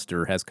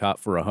roster has caught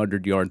for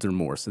 100 yards or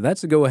more, so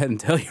that's to go ahead and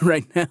tell you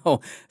right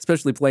now,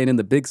 especially playing in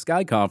the Big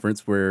Sky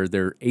Conference where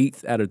they're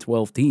 8th out of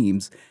 12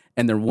 teams,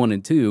 and they're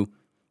 1-2,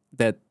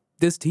 that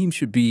this team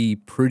should be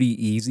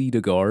pretty easy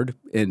to guard.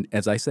 And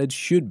as I said,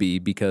 should be,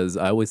 because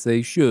I always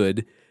say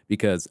should,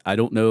 because I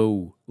don't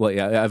know. Like,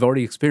 I've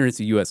already experienced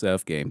a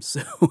USF game.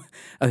 So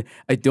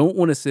I don't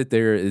want to sit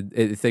there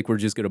and think we're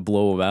just going to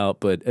blow them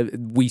out, but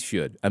we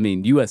should. I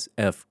mean,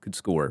 USF could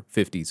score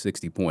 50,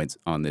 60 points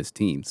on this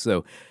team.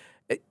 So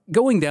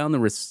going down the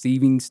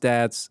receiving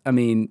stats, I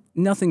mean,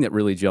 nothing that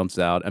really jumps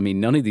out. I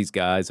mean, none of these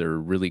guys are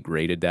really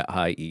graded that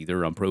high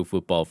either on Pro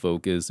Football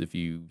Focus. If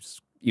you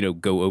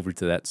go over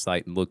to that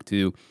site and look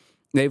too.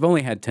 They've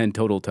only had 10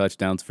 total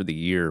touchdowns for the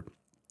year.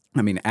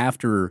 I mean,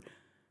 after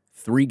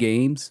 3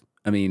 games,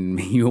 I mean,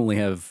 you only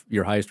have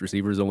your highest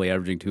receivers only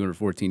averaging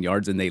 214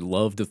 yards, and they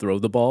love to throw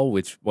the ball,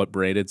 which what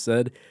Brandon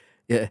said.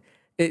 Yeah,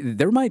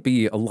 there might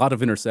be a lot of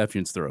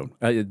interceptions thrown.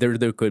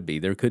 There could be.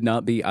 There could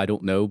not be. I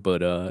don't know. But,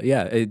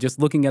 just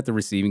looking at the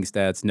receiving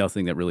stats,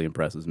 nothing that really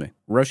impresses me.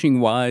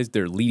 Rushing-wise,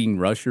 their leading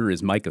rusher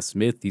is Micah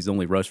Smith. He's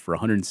only rushed for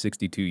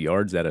 162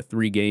 yards out of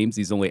 3 games.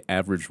 He's only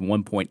averaged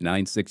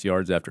 1.96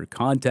 yards after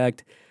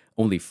contact,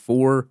 only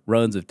 4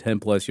 runs of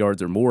 10-plus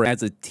yards or more.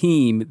 As a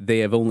team, they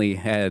have only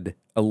had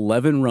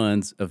 11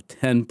 runs of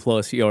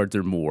 10-plus yards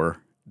or more.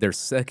 Their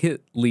second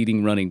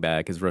leading running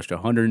back has rushed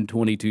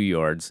 122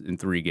 yards in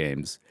 3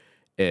 games.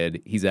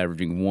 And he's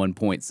averaging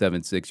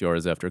 1.76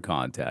 yards after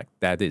contact.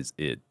 That is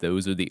it.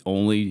 Those are the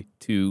only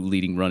 2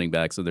 leading running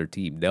backs on their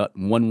team. Not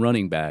one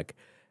running back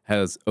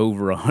has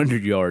over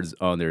 100 yards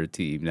on their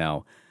team.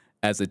 Now,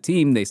 as a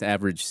team, they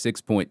average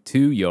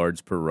 6.2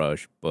 yards per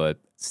rush, but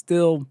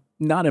still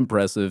not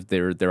impressive.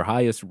 Their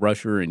highest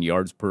rusher in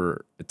yards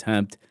per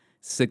attempt,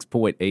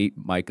 6.8,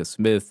 Micah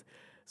Smith.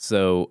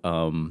 So,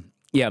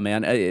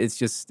 man, it's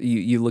just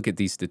you look at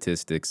these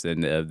statistics,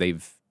 and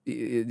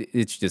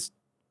it's just,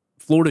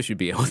 Florida should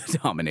be able to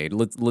dominate.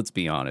 Let's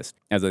be honest.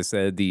 As I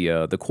said,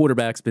 the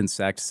quarterback's been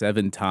sacked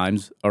 7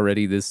 times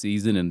already this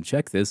season, and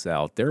check this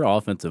out. Their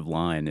offensive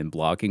line and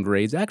blocking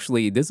grades,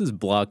 actually, this is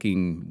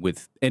blocking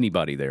with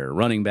anybody there.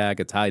 Running back,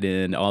 a tight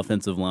end,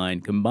 offensive line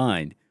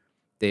combined.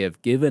 They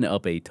have given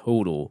up a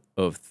total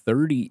of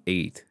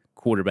 38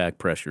 quarterback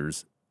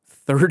pressures,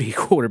 30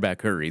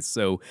 quarterback hurries.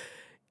 So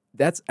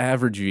that's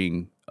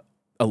averaging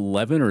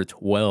 11 or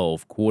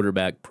 12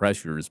 quarterback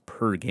pressures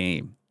per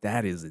game.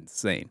 That is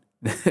insane.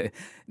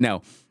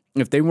 Now,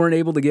 if they weren't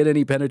able to get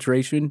any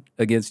penetration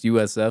against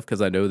USF,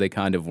 because I know they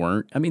kind of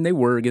weren't. I mean, they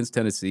were against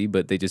Tennessee,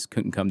 but they just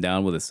couldn't come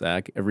down with a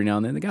sack every now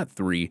and then. They got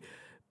 3.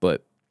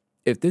 But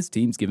if this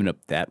team's giving up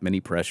that many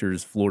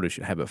pressures, Florida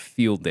should have a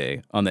field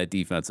day on that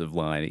defensive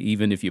line,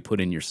 even if you put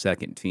in your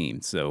second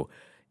team. So,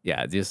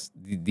 yeah, just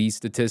these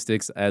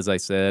statistics, as I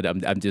said,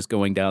 I'm just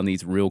going down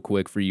these real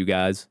quick for you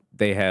guys.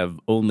 They have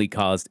only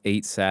caused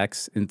 8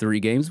 sacks in 3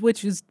 games,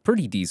 which is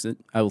pretty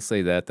decent. I will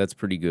say that. That's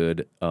pretty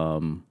good.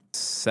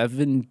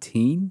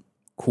 17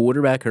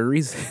 quarterback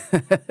hurries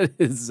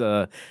is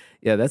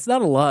that's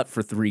not a lot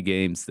for 3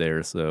 games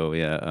there. So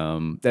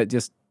I'm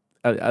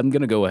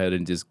gonna go ahead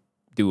and just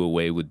do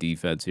away with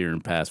defense here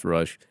and pass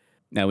rush.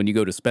 Now, when you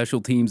go to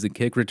special teams and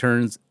kick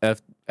returns,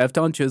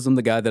 Efton Chisholm,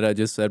 the guy that I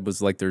just said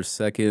was like their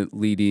second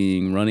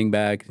leading running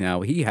back.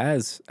 Now, he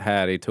has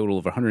had a total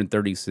of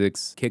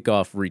 136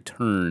 kickoff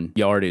return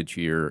yardage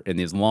here, and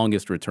his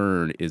longest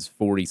return is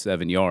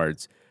 47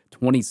 yards,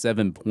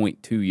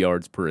 27.2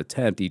 yards per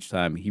attempt each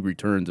time he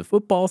returns a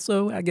football.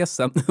 So I guess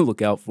something to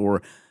look out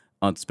for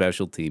on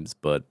special teams.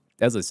 But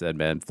as I said,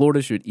 man,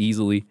 Florida should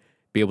easily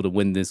be able to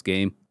win this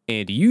game.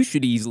 And you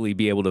should easily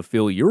be able to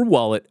fill your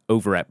wallet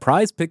over at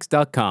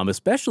prizepicks.com,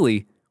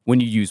 especially when when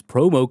you use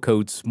promo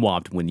code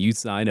SWAMPED when you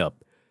sign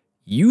up.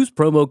 Use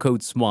promo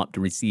code SWAMPED to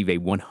receive a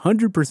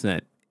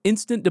 100%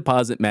 instant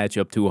deposit match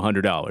up to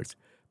 $100.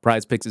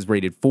 Prize Picks is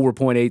rated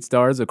 4.8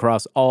 stars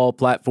across all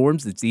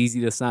platforms. It's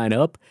easy to sign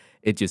up.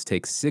 It just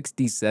takes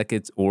 60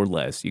 seconds or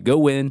less. You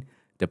go in,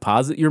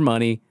 deposit your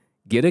money,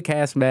 get a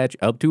cash match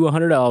up to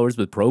 $100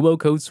 with promo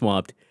code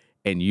SWAMPED,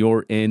 and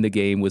you're in the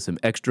game with some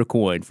extra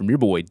coin from your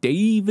boy,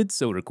 David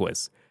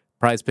Soderquist.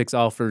 Prize Picks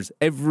offers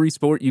every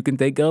sport you can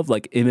think of,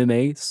 like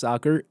MMA,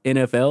 soccer,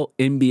 NFL,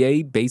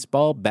 NBA,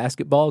 baseball,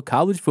 basketball,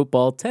 college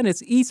football,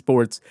 tennis,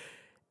 esports,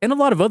 and a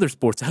lot of other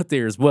sports out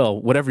there as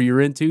well. Whatever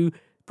you're into,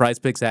 Prize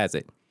Picks has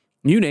it.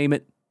 You name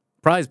it,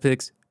 Prize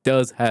Picks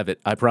does have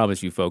it. I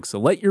promise you, folks. So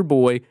let your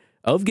boy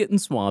of Getting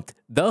Swamped,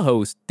 the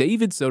host,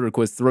 David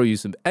Soderquist, throw you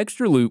some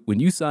extra loot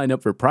when you sign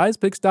up for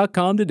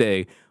prizepicks.com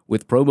today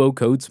with promo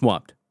code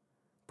SWAMPED.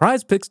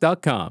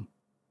 prizepicks.com.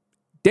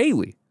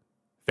 Daily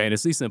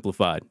Fantasy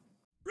Simplified.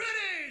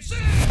 Ready,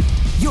 set.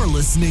 You're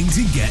listening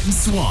to Getting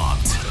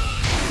Swamped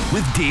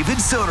with David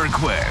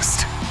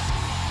Soderquist.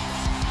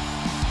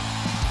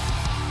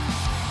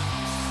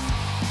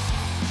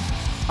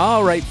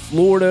 All right,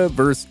 Florida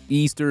versus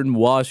Eastern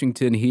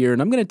Washington here.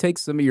 And I'm going to take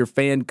some of your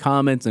fan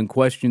comments and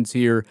questions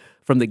here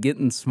from the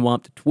Getting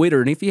Swamped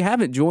Twitter. And if you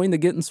haven't joined the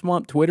Getting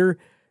Swamped Twitter,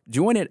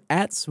 join it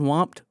at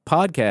Swamped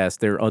Podcast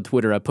there on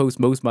Twitter. I post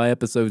most of my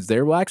episodes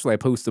there. Well, actually, I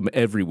post them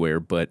everywhere.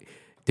 But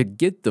to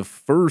get the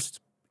first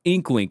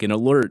inkling and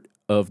alert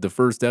of the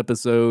first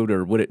episode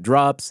or when it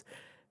drops,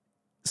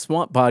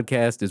 Swamp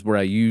Podcast is where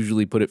I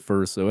usually put it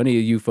first. So any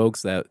of you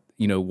folks that,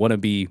 want to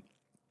be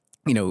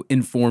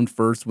informed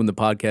first when the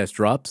podcast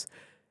drops,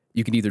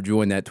 you can either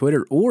join that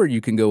Twitter or you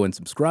can go and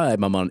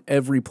subscribe. I'm on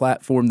every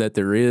platform that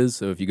there is.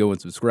 So if you go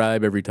and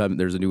subscribe, every time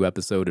there's a new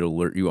episode, it'll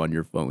alert you on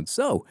your phone.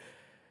 So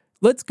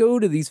let's go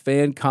to these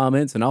fan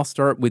comments, and I'll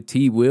start with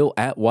T. Will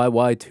at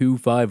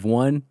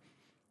YY251.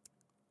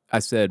 I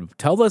said,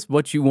 tell us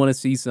what you want to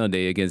see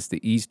Sunday against the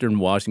Eastern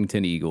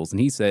Washington Eagles. And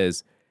he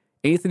says,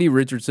 Anthony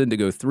Richardson to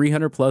go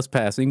 300-plus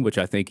passing, which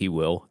I think he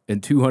will,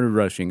 and 200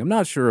 rushing. I'm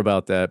not sure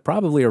about that.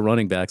 Probably our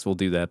running backs will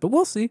do that, but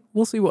we'll see.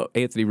 We'll see what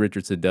Anthony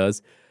Richardson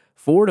does.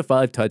 4 to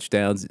 5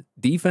 touchdowns,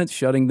 defense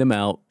shutting them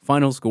out,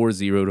 final score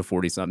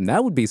 0-40-something.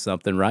 That would be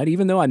something, right?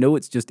 Even though I know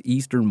it's just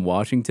Eastern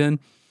Washington,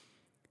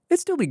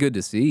 it'd still be good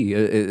to see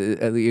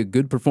a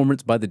good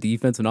performance by the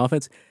defense and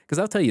offense. Because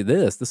I'll tell you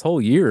this whole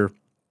year,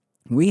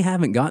 we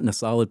haven't gotten a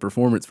solid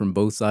performance from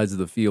both sides of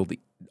the field,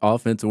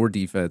 offense or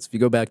defense. If you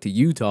go back to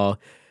Utah,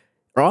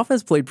 our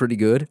offense played pretty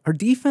good. Our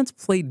defense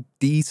played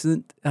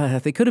decent.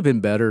 They could have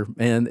been better.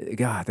 And,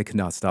 God, they could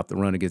not stop the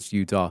run against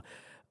Utah.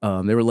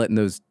 They were letting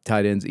those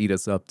tight ends eat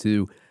us up,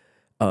 too.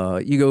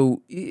 You go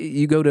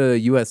to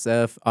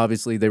USF.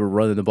 Obviously, they were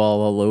running the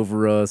ball all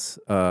over us.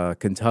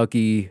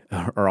 Kentucky,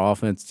 our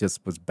offense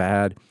just was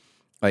bad.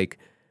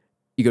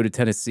 You go to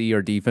Tennessee,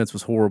 our defense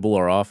was horrible.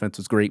 Our offense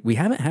was great. We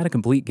haven't had a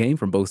complete game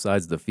from both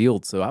sides of the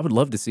field, so I would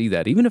love to see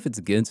that. Even if it's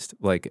against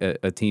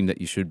a team that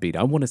you should beat,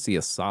 I want to see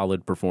a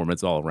solid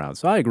performance all around.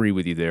 So I agree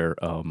with you there.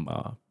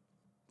 I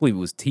believe it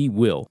was T.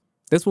 Will.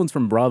 This one's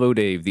from Bravo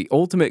Dave. The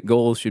ultimate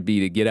goal should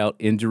be to get out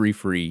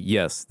injury-free.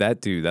 Yes,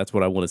 that too. That's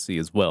what I want to see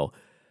as well.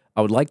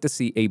 I would like to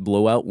see a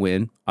blowout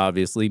win.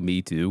 Obviously,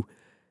 me too.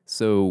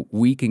 So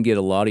we can get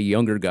a lot of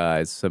younger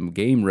guys some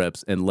game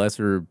reps and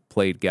lesser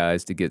played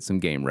guys to get some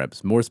game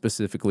reps. More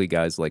specifically,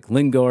 guys like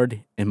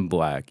Lingard and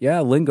Black.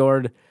 Yeah,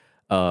 Lingard.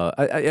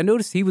 I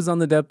noticed he was on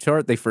the depth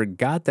chart. They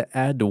forgot to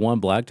add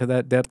DeJuan Black to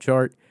that depth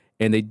chart,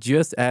 and they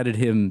just added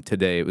him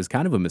today. It was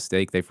kind of a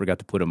mistake. They forgot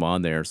to put him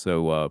on there.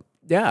 So,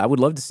 I would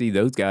love to see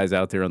those guys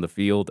out there on the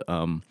field.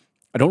 I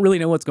don't really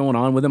know what's going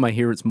on with them. I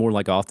hear it's more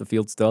like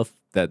off-the-field stuff.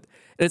 And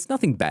it's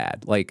nothing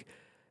bad.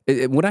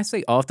 When I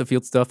say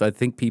off-the-field stuff, I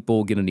think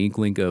people get an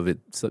inkling of it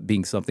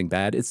being something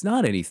bad. It's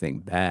not anything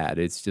bad.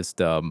 It's just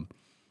I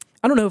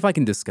don't know if I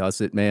can discuss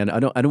it, man. I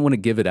don't want to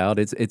give it out.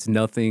 It's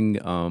nothing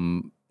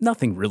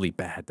nothing really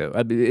bad, though.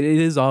 It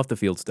is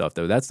off-the-field stuff,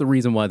 though. That's the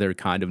reason why they're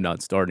kind of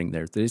not starting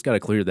there. They just got to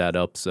clear that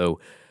up. So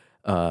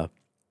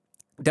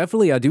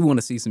definitely I do want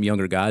to see some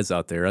younger guys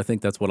out there. I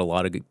think that's what a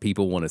lot of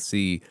people want to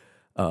see.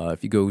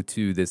 If you go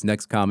to this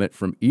next comment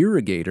from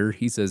Irrigator,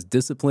 he says,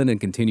 discipline and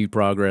continued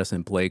progress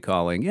in play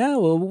calling. Yeah,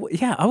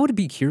 I would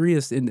be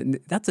curious, and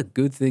that's a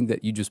good thing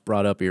that you just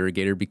brought up,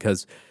 Irrigator,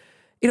 because,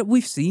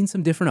 we've seen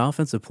some different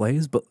offensive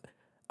plays, but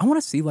I want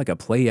to see a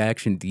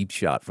play-action deep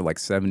shot for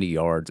 70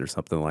 yards or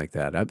something like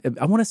that.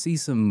 I want to see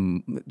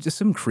some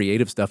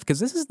creative stuff,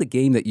 because this is the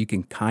game that you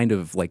can kind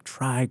of,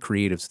 try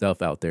creative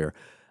stuff out there.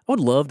 I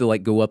would love to,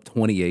 go up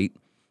 28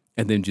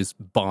 and then just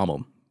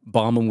bomb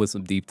them with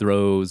some deep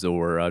throws,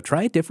 or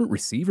try different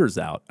receivers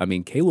out. I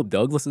mean, Caleb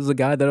Douglas is a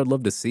guy that I'd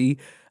love to see.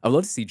 I'd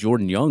love to see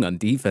Jordan Young on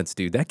defense,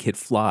 dude. That kid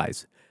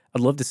flies.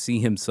 I'd love to see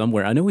him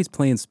somewhere. I know he's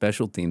playing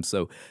special teams,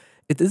 so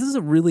this is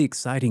a really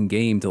exciting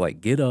game to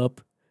get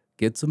up,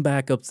 get some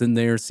backups in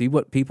there, see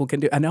what people can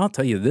do. And I'll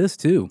tell you this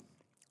too,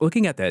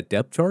 looking at that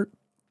depth chart,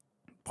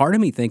 part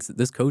of me thinks that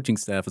this coaching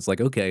staff is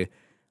okay,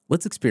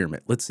 let's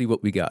experiment. Let's see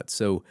what we got.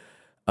 So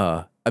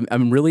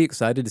I'm really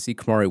excited to see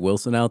Kamari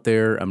Wilson out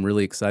there. I'm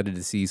really excited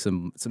to see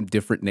some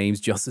different names.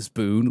 Justice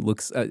Boone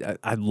looks.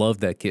 I love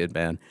that kid,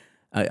 man.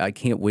 I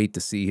can't wait to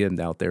see him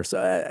out there.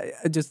 So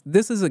I just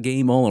this is a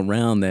game all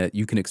around that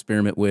you can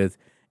experiment with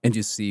and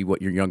just see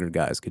what your younger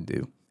guys can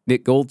do.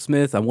 Nick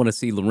Goldsmith, I want to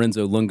see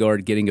Lorenzo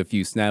Lungard getting a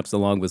few snaps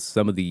along with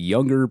some of the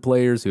younger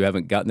players who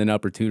haven't gotten an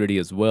opportunity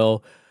as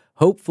well.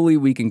 Hopefully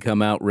we can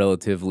come out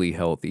relatively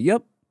healthy.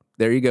 Yep,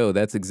 there you go.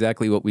 That's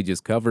exactly what we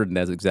just covered, and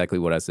that's exactly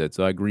what I said.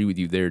 So I agree with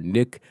you there,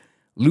 Nick.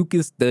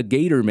 Lucas the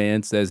Gator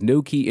Man says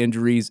no key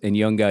injuries and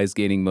young guys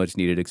gaining much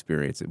needed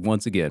experience.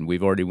 Once again,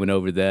 we've already went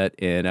over that,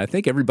 and I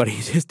think everybody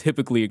just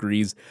typically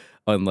agrees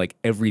on like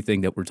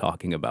everything that we're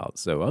talking about.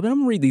 So I'm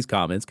going to read these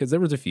comments because there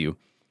was a few.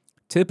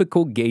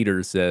 Typical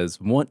Gator says,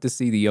 want to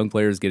see the young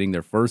players getting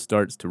their first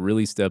starts to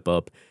really step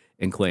up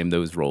and claim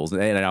those roles.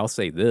 And I'll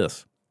say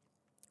this,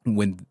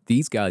 when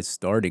these guys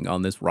starting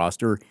on this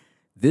roster,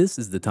 this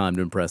is the time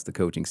to impress the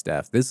coaching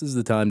staff. This is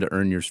the time to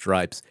earn your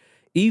stripes.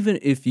 Even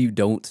if you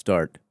don't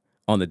start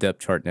on the depth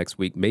chart next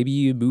week, maybe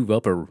you move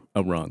up a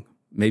rung.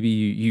 Maybe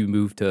you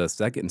move to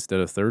second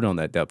instead of third on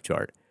that depth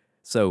chart.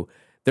 So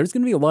there's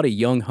going to be a lot of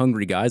young,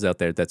 hungry guys out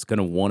there that's going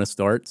to want to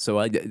start. So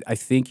I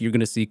think you're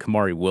going to see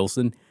Kamari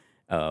Wilson,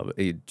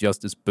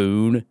 Justice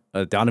Boone,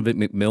 Donovan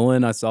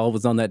McMillan I saw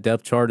was on that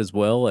depth chart as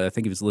well. I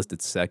think he was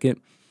listed second.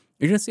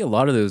 You're going to see a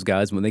lot of those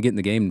guys when they get in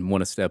the game and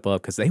want to step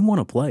up because they want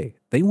to play.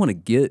 They want to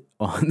get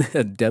on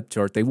that depth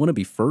chart. They want to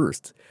be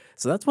first.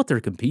 So that's what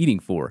they're competing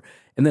for.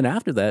 And then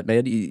after that,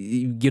 man,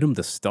 you get them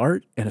to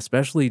start, and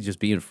especially just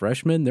being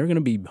freshmen, they're going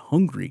to be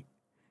hungry.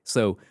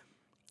 So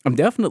I'm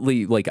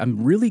definitely,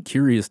 I'm really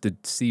curious to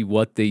see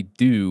what they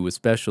do,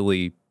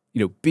 especially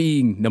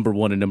being number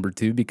one and number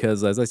two,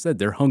 because as I said,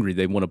 they're hungry.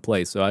 They want to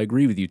play. So I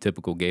agree with you,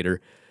 typical Gator.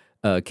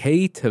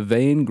 K.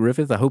 Tavane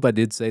Griffith, I hope I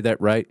did say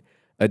that right.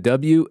 A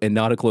W and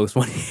not a close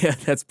one. Yeah,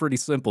 that's pretty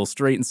simple,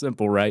 straight and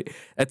simple, right?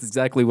 That's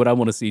exactly what I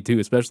want to see too,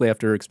 especially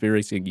after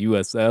experiencing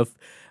USF.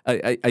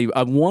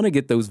 I want to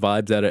get those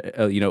vibes out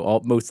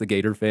of most of the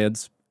Gator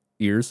fans'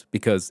 ears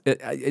because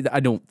I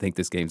don't think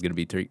this game's going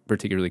to be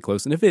particularly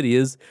close. And if it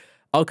is,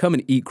 I'll come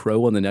and eat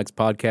crow on the next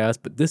podcast.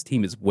 But this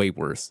team is way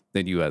worse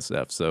than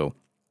USF. So,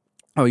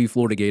 all you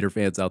Florida Gator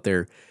fans out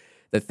there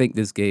that think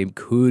this game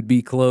could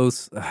be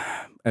close,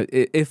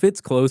 if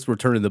it's close, we're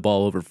turning the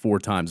ball over 4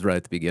 times right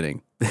at the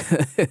beginning.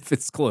 If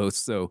it's close.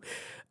 So,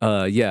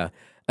 yeah,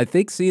 I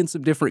think seeing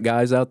some different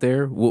guys out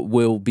there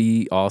will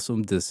be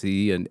awesome to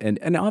see.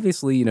 And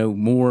obviously,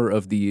 more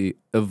of the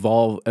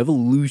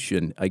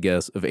evolution, I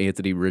guess, of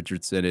Anthony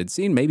Richardson and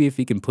seeing maybe if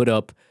he can put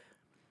up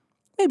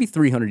maybe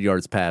 300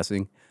 yards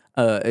passing.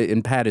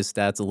 And pad his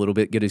stats a little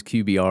bit, get his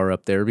QBR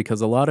up there,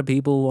 because a lot of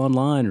people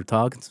online are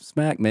talking some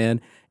smack,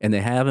 man, and they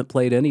haven't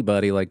played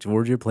anybody like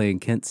Georgia playing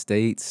Kent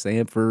State,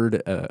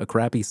 Samford, a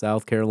crappy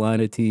South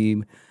Carolina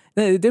team.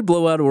 They did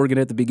blow out Oregon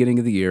at the beginning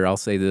of the year, I'll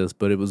say this,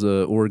 but it was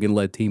a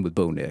Oregon-led team with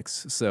Bo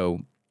Nix.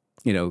 So,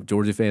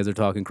 Georgia fans are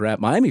talking crap.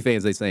 Miami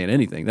fans ain't saying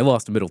anything. They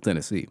lost to Middle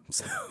Tennessee.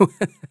 So,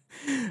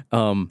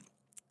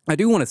 I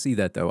do want to see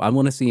that, though. I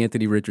want to see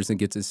Anthony Richardson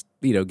get his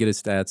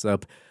stats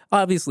up.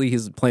 Obviously,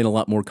 he's playing a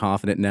lot more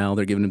confident now.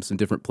 They're giving him some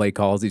different play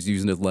calls. He's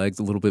using his legs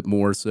a little bit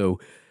more. So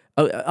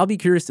I'll be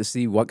curious to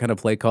see what kind of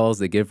play calls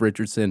they give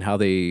Richardson, how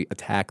they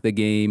attack the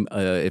game,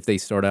 if they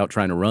start out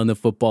trying to run the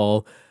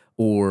football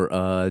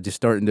or just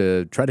starting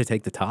to try to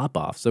take the top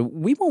off. So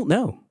we won't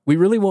know. We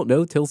really won't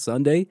know till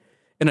Sunday.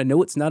 And I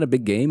know it's not a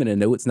big game, and I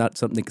know it's not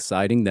something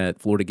exciting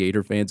that Florida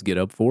Gator fans get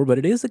up for, but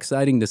it is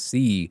exciting to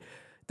see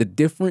the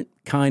different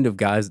kind of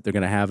guys that they're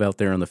going to have out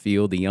there on the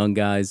field, the young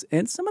guys,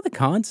 and some of the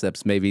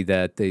concepts maybe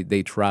that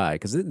they try.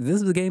 Because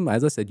this is a game,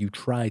 as I said, you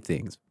try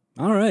things.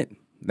 All right,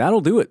 that'll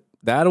do it.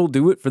 That'll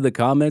do it for the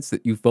comments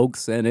that you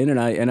folks sent in, and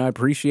I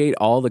appreciate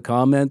all the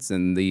comments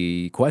and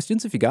the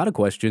questions. If you got a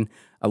question,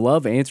 I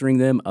love answering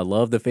them. I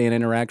love the fan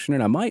interaction,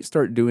 and I might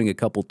start doing a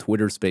couple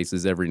Twitter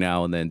spaces every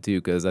now and then too,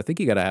 because I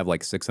think you got to have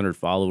like 600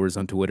 followers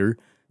on Twitter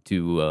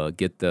to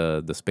get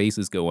the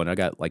spaces going. I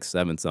got like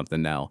 7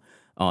 something now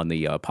on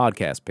the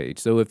podcast page.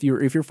 So if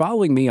you're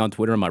following me on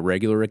Twitter on my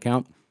regular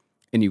account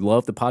and you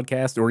love the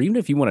podcast, or even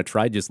if you want to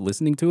try just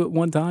listening to it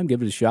one time,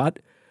 give it a shot,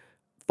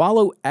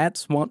 follow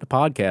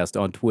 @SwampedPodcast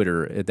on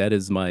Twitter. That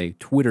is my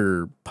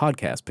Twitter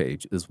podcast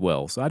page as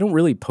well. So I don't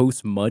really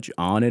post much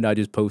on it. I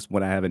just post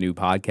when I have a new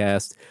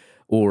podcast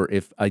or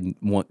if I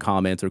want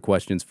comments or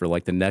questions for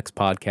like the next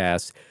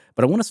podcast.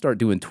 But I want to start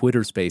doing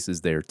Twitter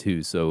spaces there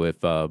too. So if,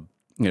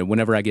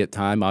 whenever I get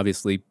time,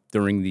 obviously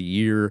during the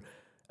year,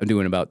 I'm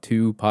doing about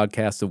 2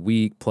 podcasts a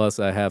week, plus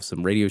I have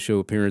some radio show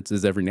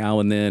appearances every now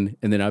and then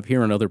I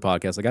appear on other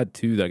podcasts. I got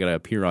 2 that I got to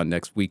appear on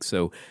next week.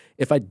 So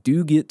if I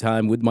do get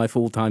time with my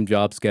full-time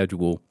job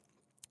schedule,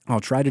 I'll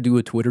try to do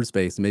a Twitter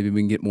space. Maybe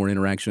we can get more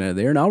interaction out of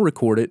there, and I'll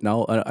record it, and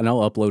I'll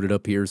upload it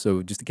up here.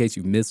 So just in case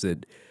you miss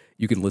it,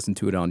 you can listen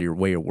to it on your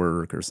way to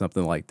work or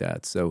something like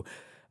that. So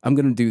I'm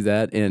going to do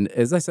that. And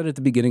as I said at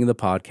the beginning of the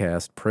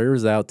podcast,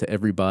 prayers out to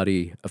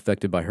everybody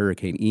affected by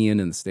Hurricane Ian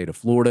in the state of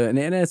Florida, and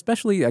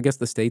especially, I guess,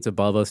 the states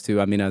above us,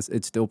 too. I mean,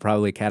 it's still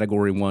probably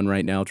Category 1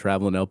 right now,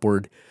 traveling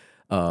upward.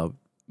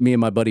 me and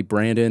my buddy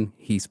Brandon,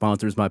 he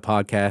sponsors my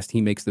podcast.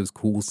 He makes those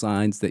cool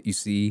signs that you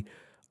see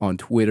on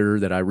Twitter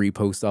that I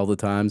repost all the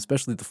time,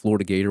 especially the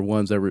Florida Gator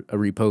ones I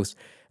repost.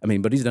 I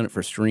mean, but he's done it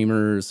for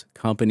streamers,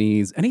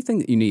 companies, anything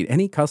that you need,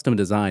 any custom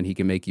design, he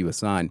can make you a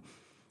sign.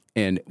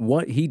 And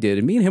what he did,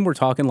 and me and him were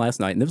talking last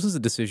night, and this was a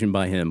decision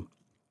by him.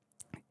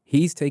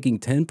 He's taking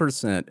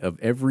 10% of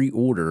every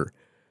order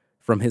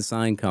from his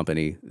sign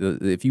company.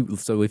 If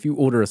you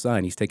order a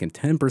sign, he's taking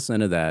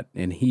 10% of that,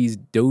 and he's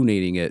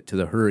donating it to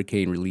the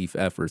hurricane relief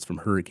efforts from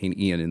Hurricane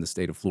Ian in the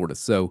state of Florida.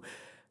 So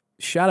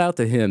shout out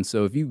to him.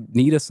 So if you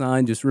need a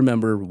sign, just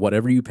remember,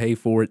 whatever you pay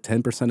for it,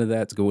 10% of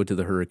that's going to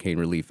the hurricane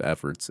relief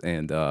efforts.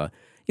 And,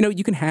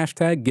 you can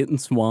hashtag Getting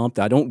Swamped.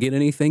 I don't get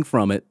anything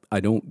from it. I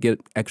don't get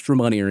extra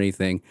money or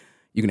anything.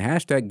 You can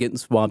hashtag Getting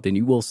Swamped, and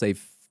you will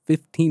save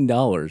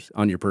 $15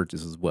 on your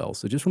purchase as well.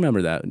 So just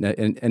remember that.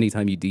 And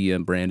anytime you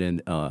DM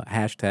Brandon,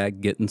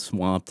 hashtag Getting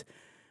Swamped,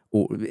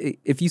 or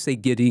if you say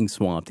Getting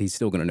Swamped, he's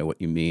still going to know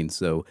what you mean.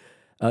 So,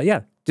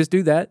 just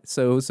do that.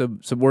 So some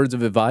words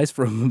of advice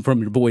from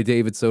your boy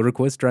David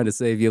Soderquist, trying to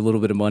save you a little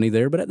bit of money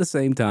there. But at the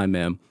same time,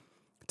 man,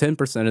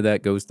 10% of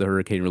that goes to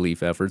hurricane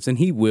relief efforts, and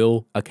he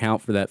will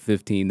account for that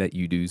 15 that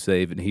you do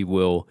save, and he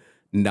will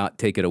not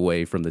take it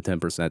away from the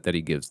 10% that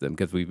he gives them,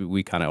 because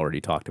we kind of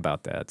already talked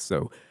about that.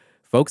 So,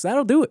 folks,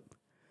 that'll do it.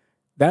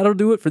 That'll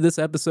do it for this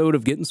episode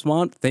of Getting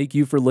Swamped. Thank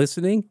you for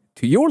listening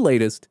to your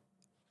latest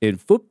in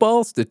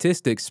football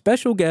statistics,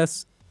 special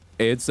guests,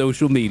 and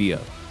social media.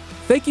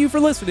 Thank you for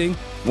listening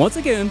once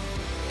again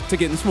to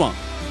Getting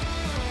Swamped.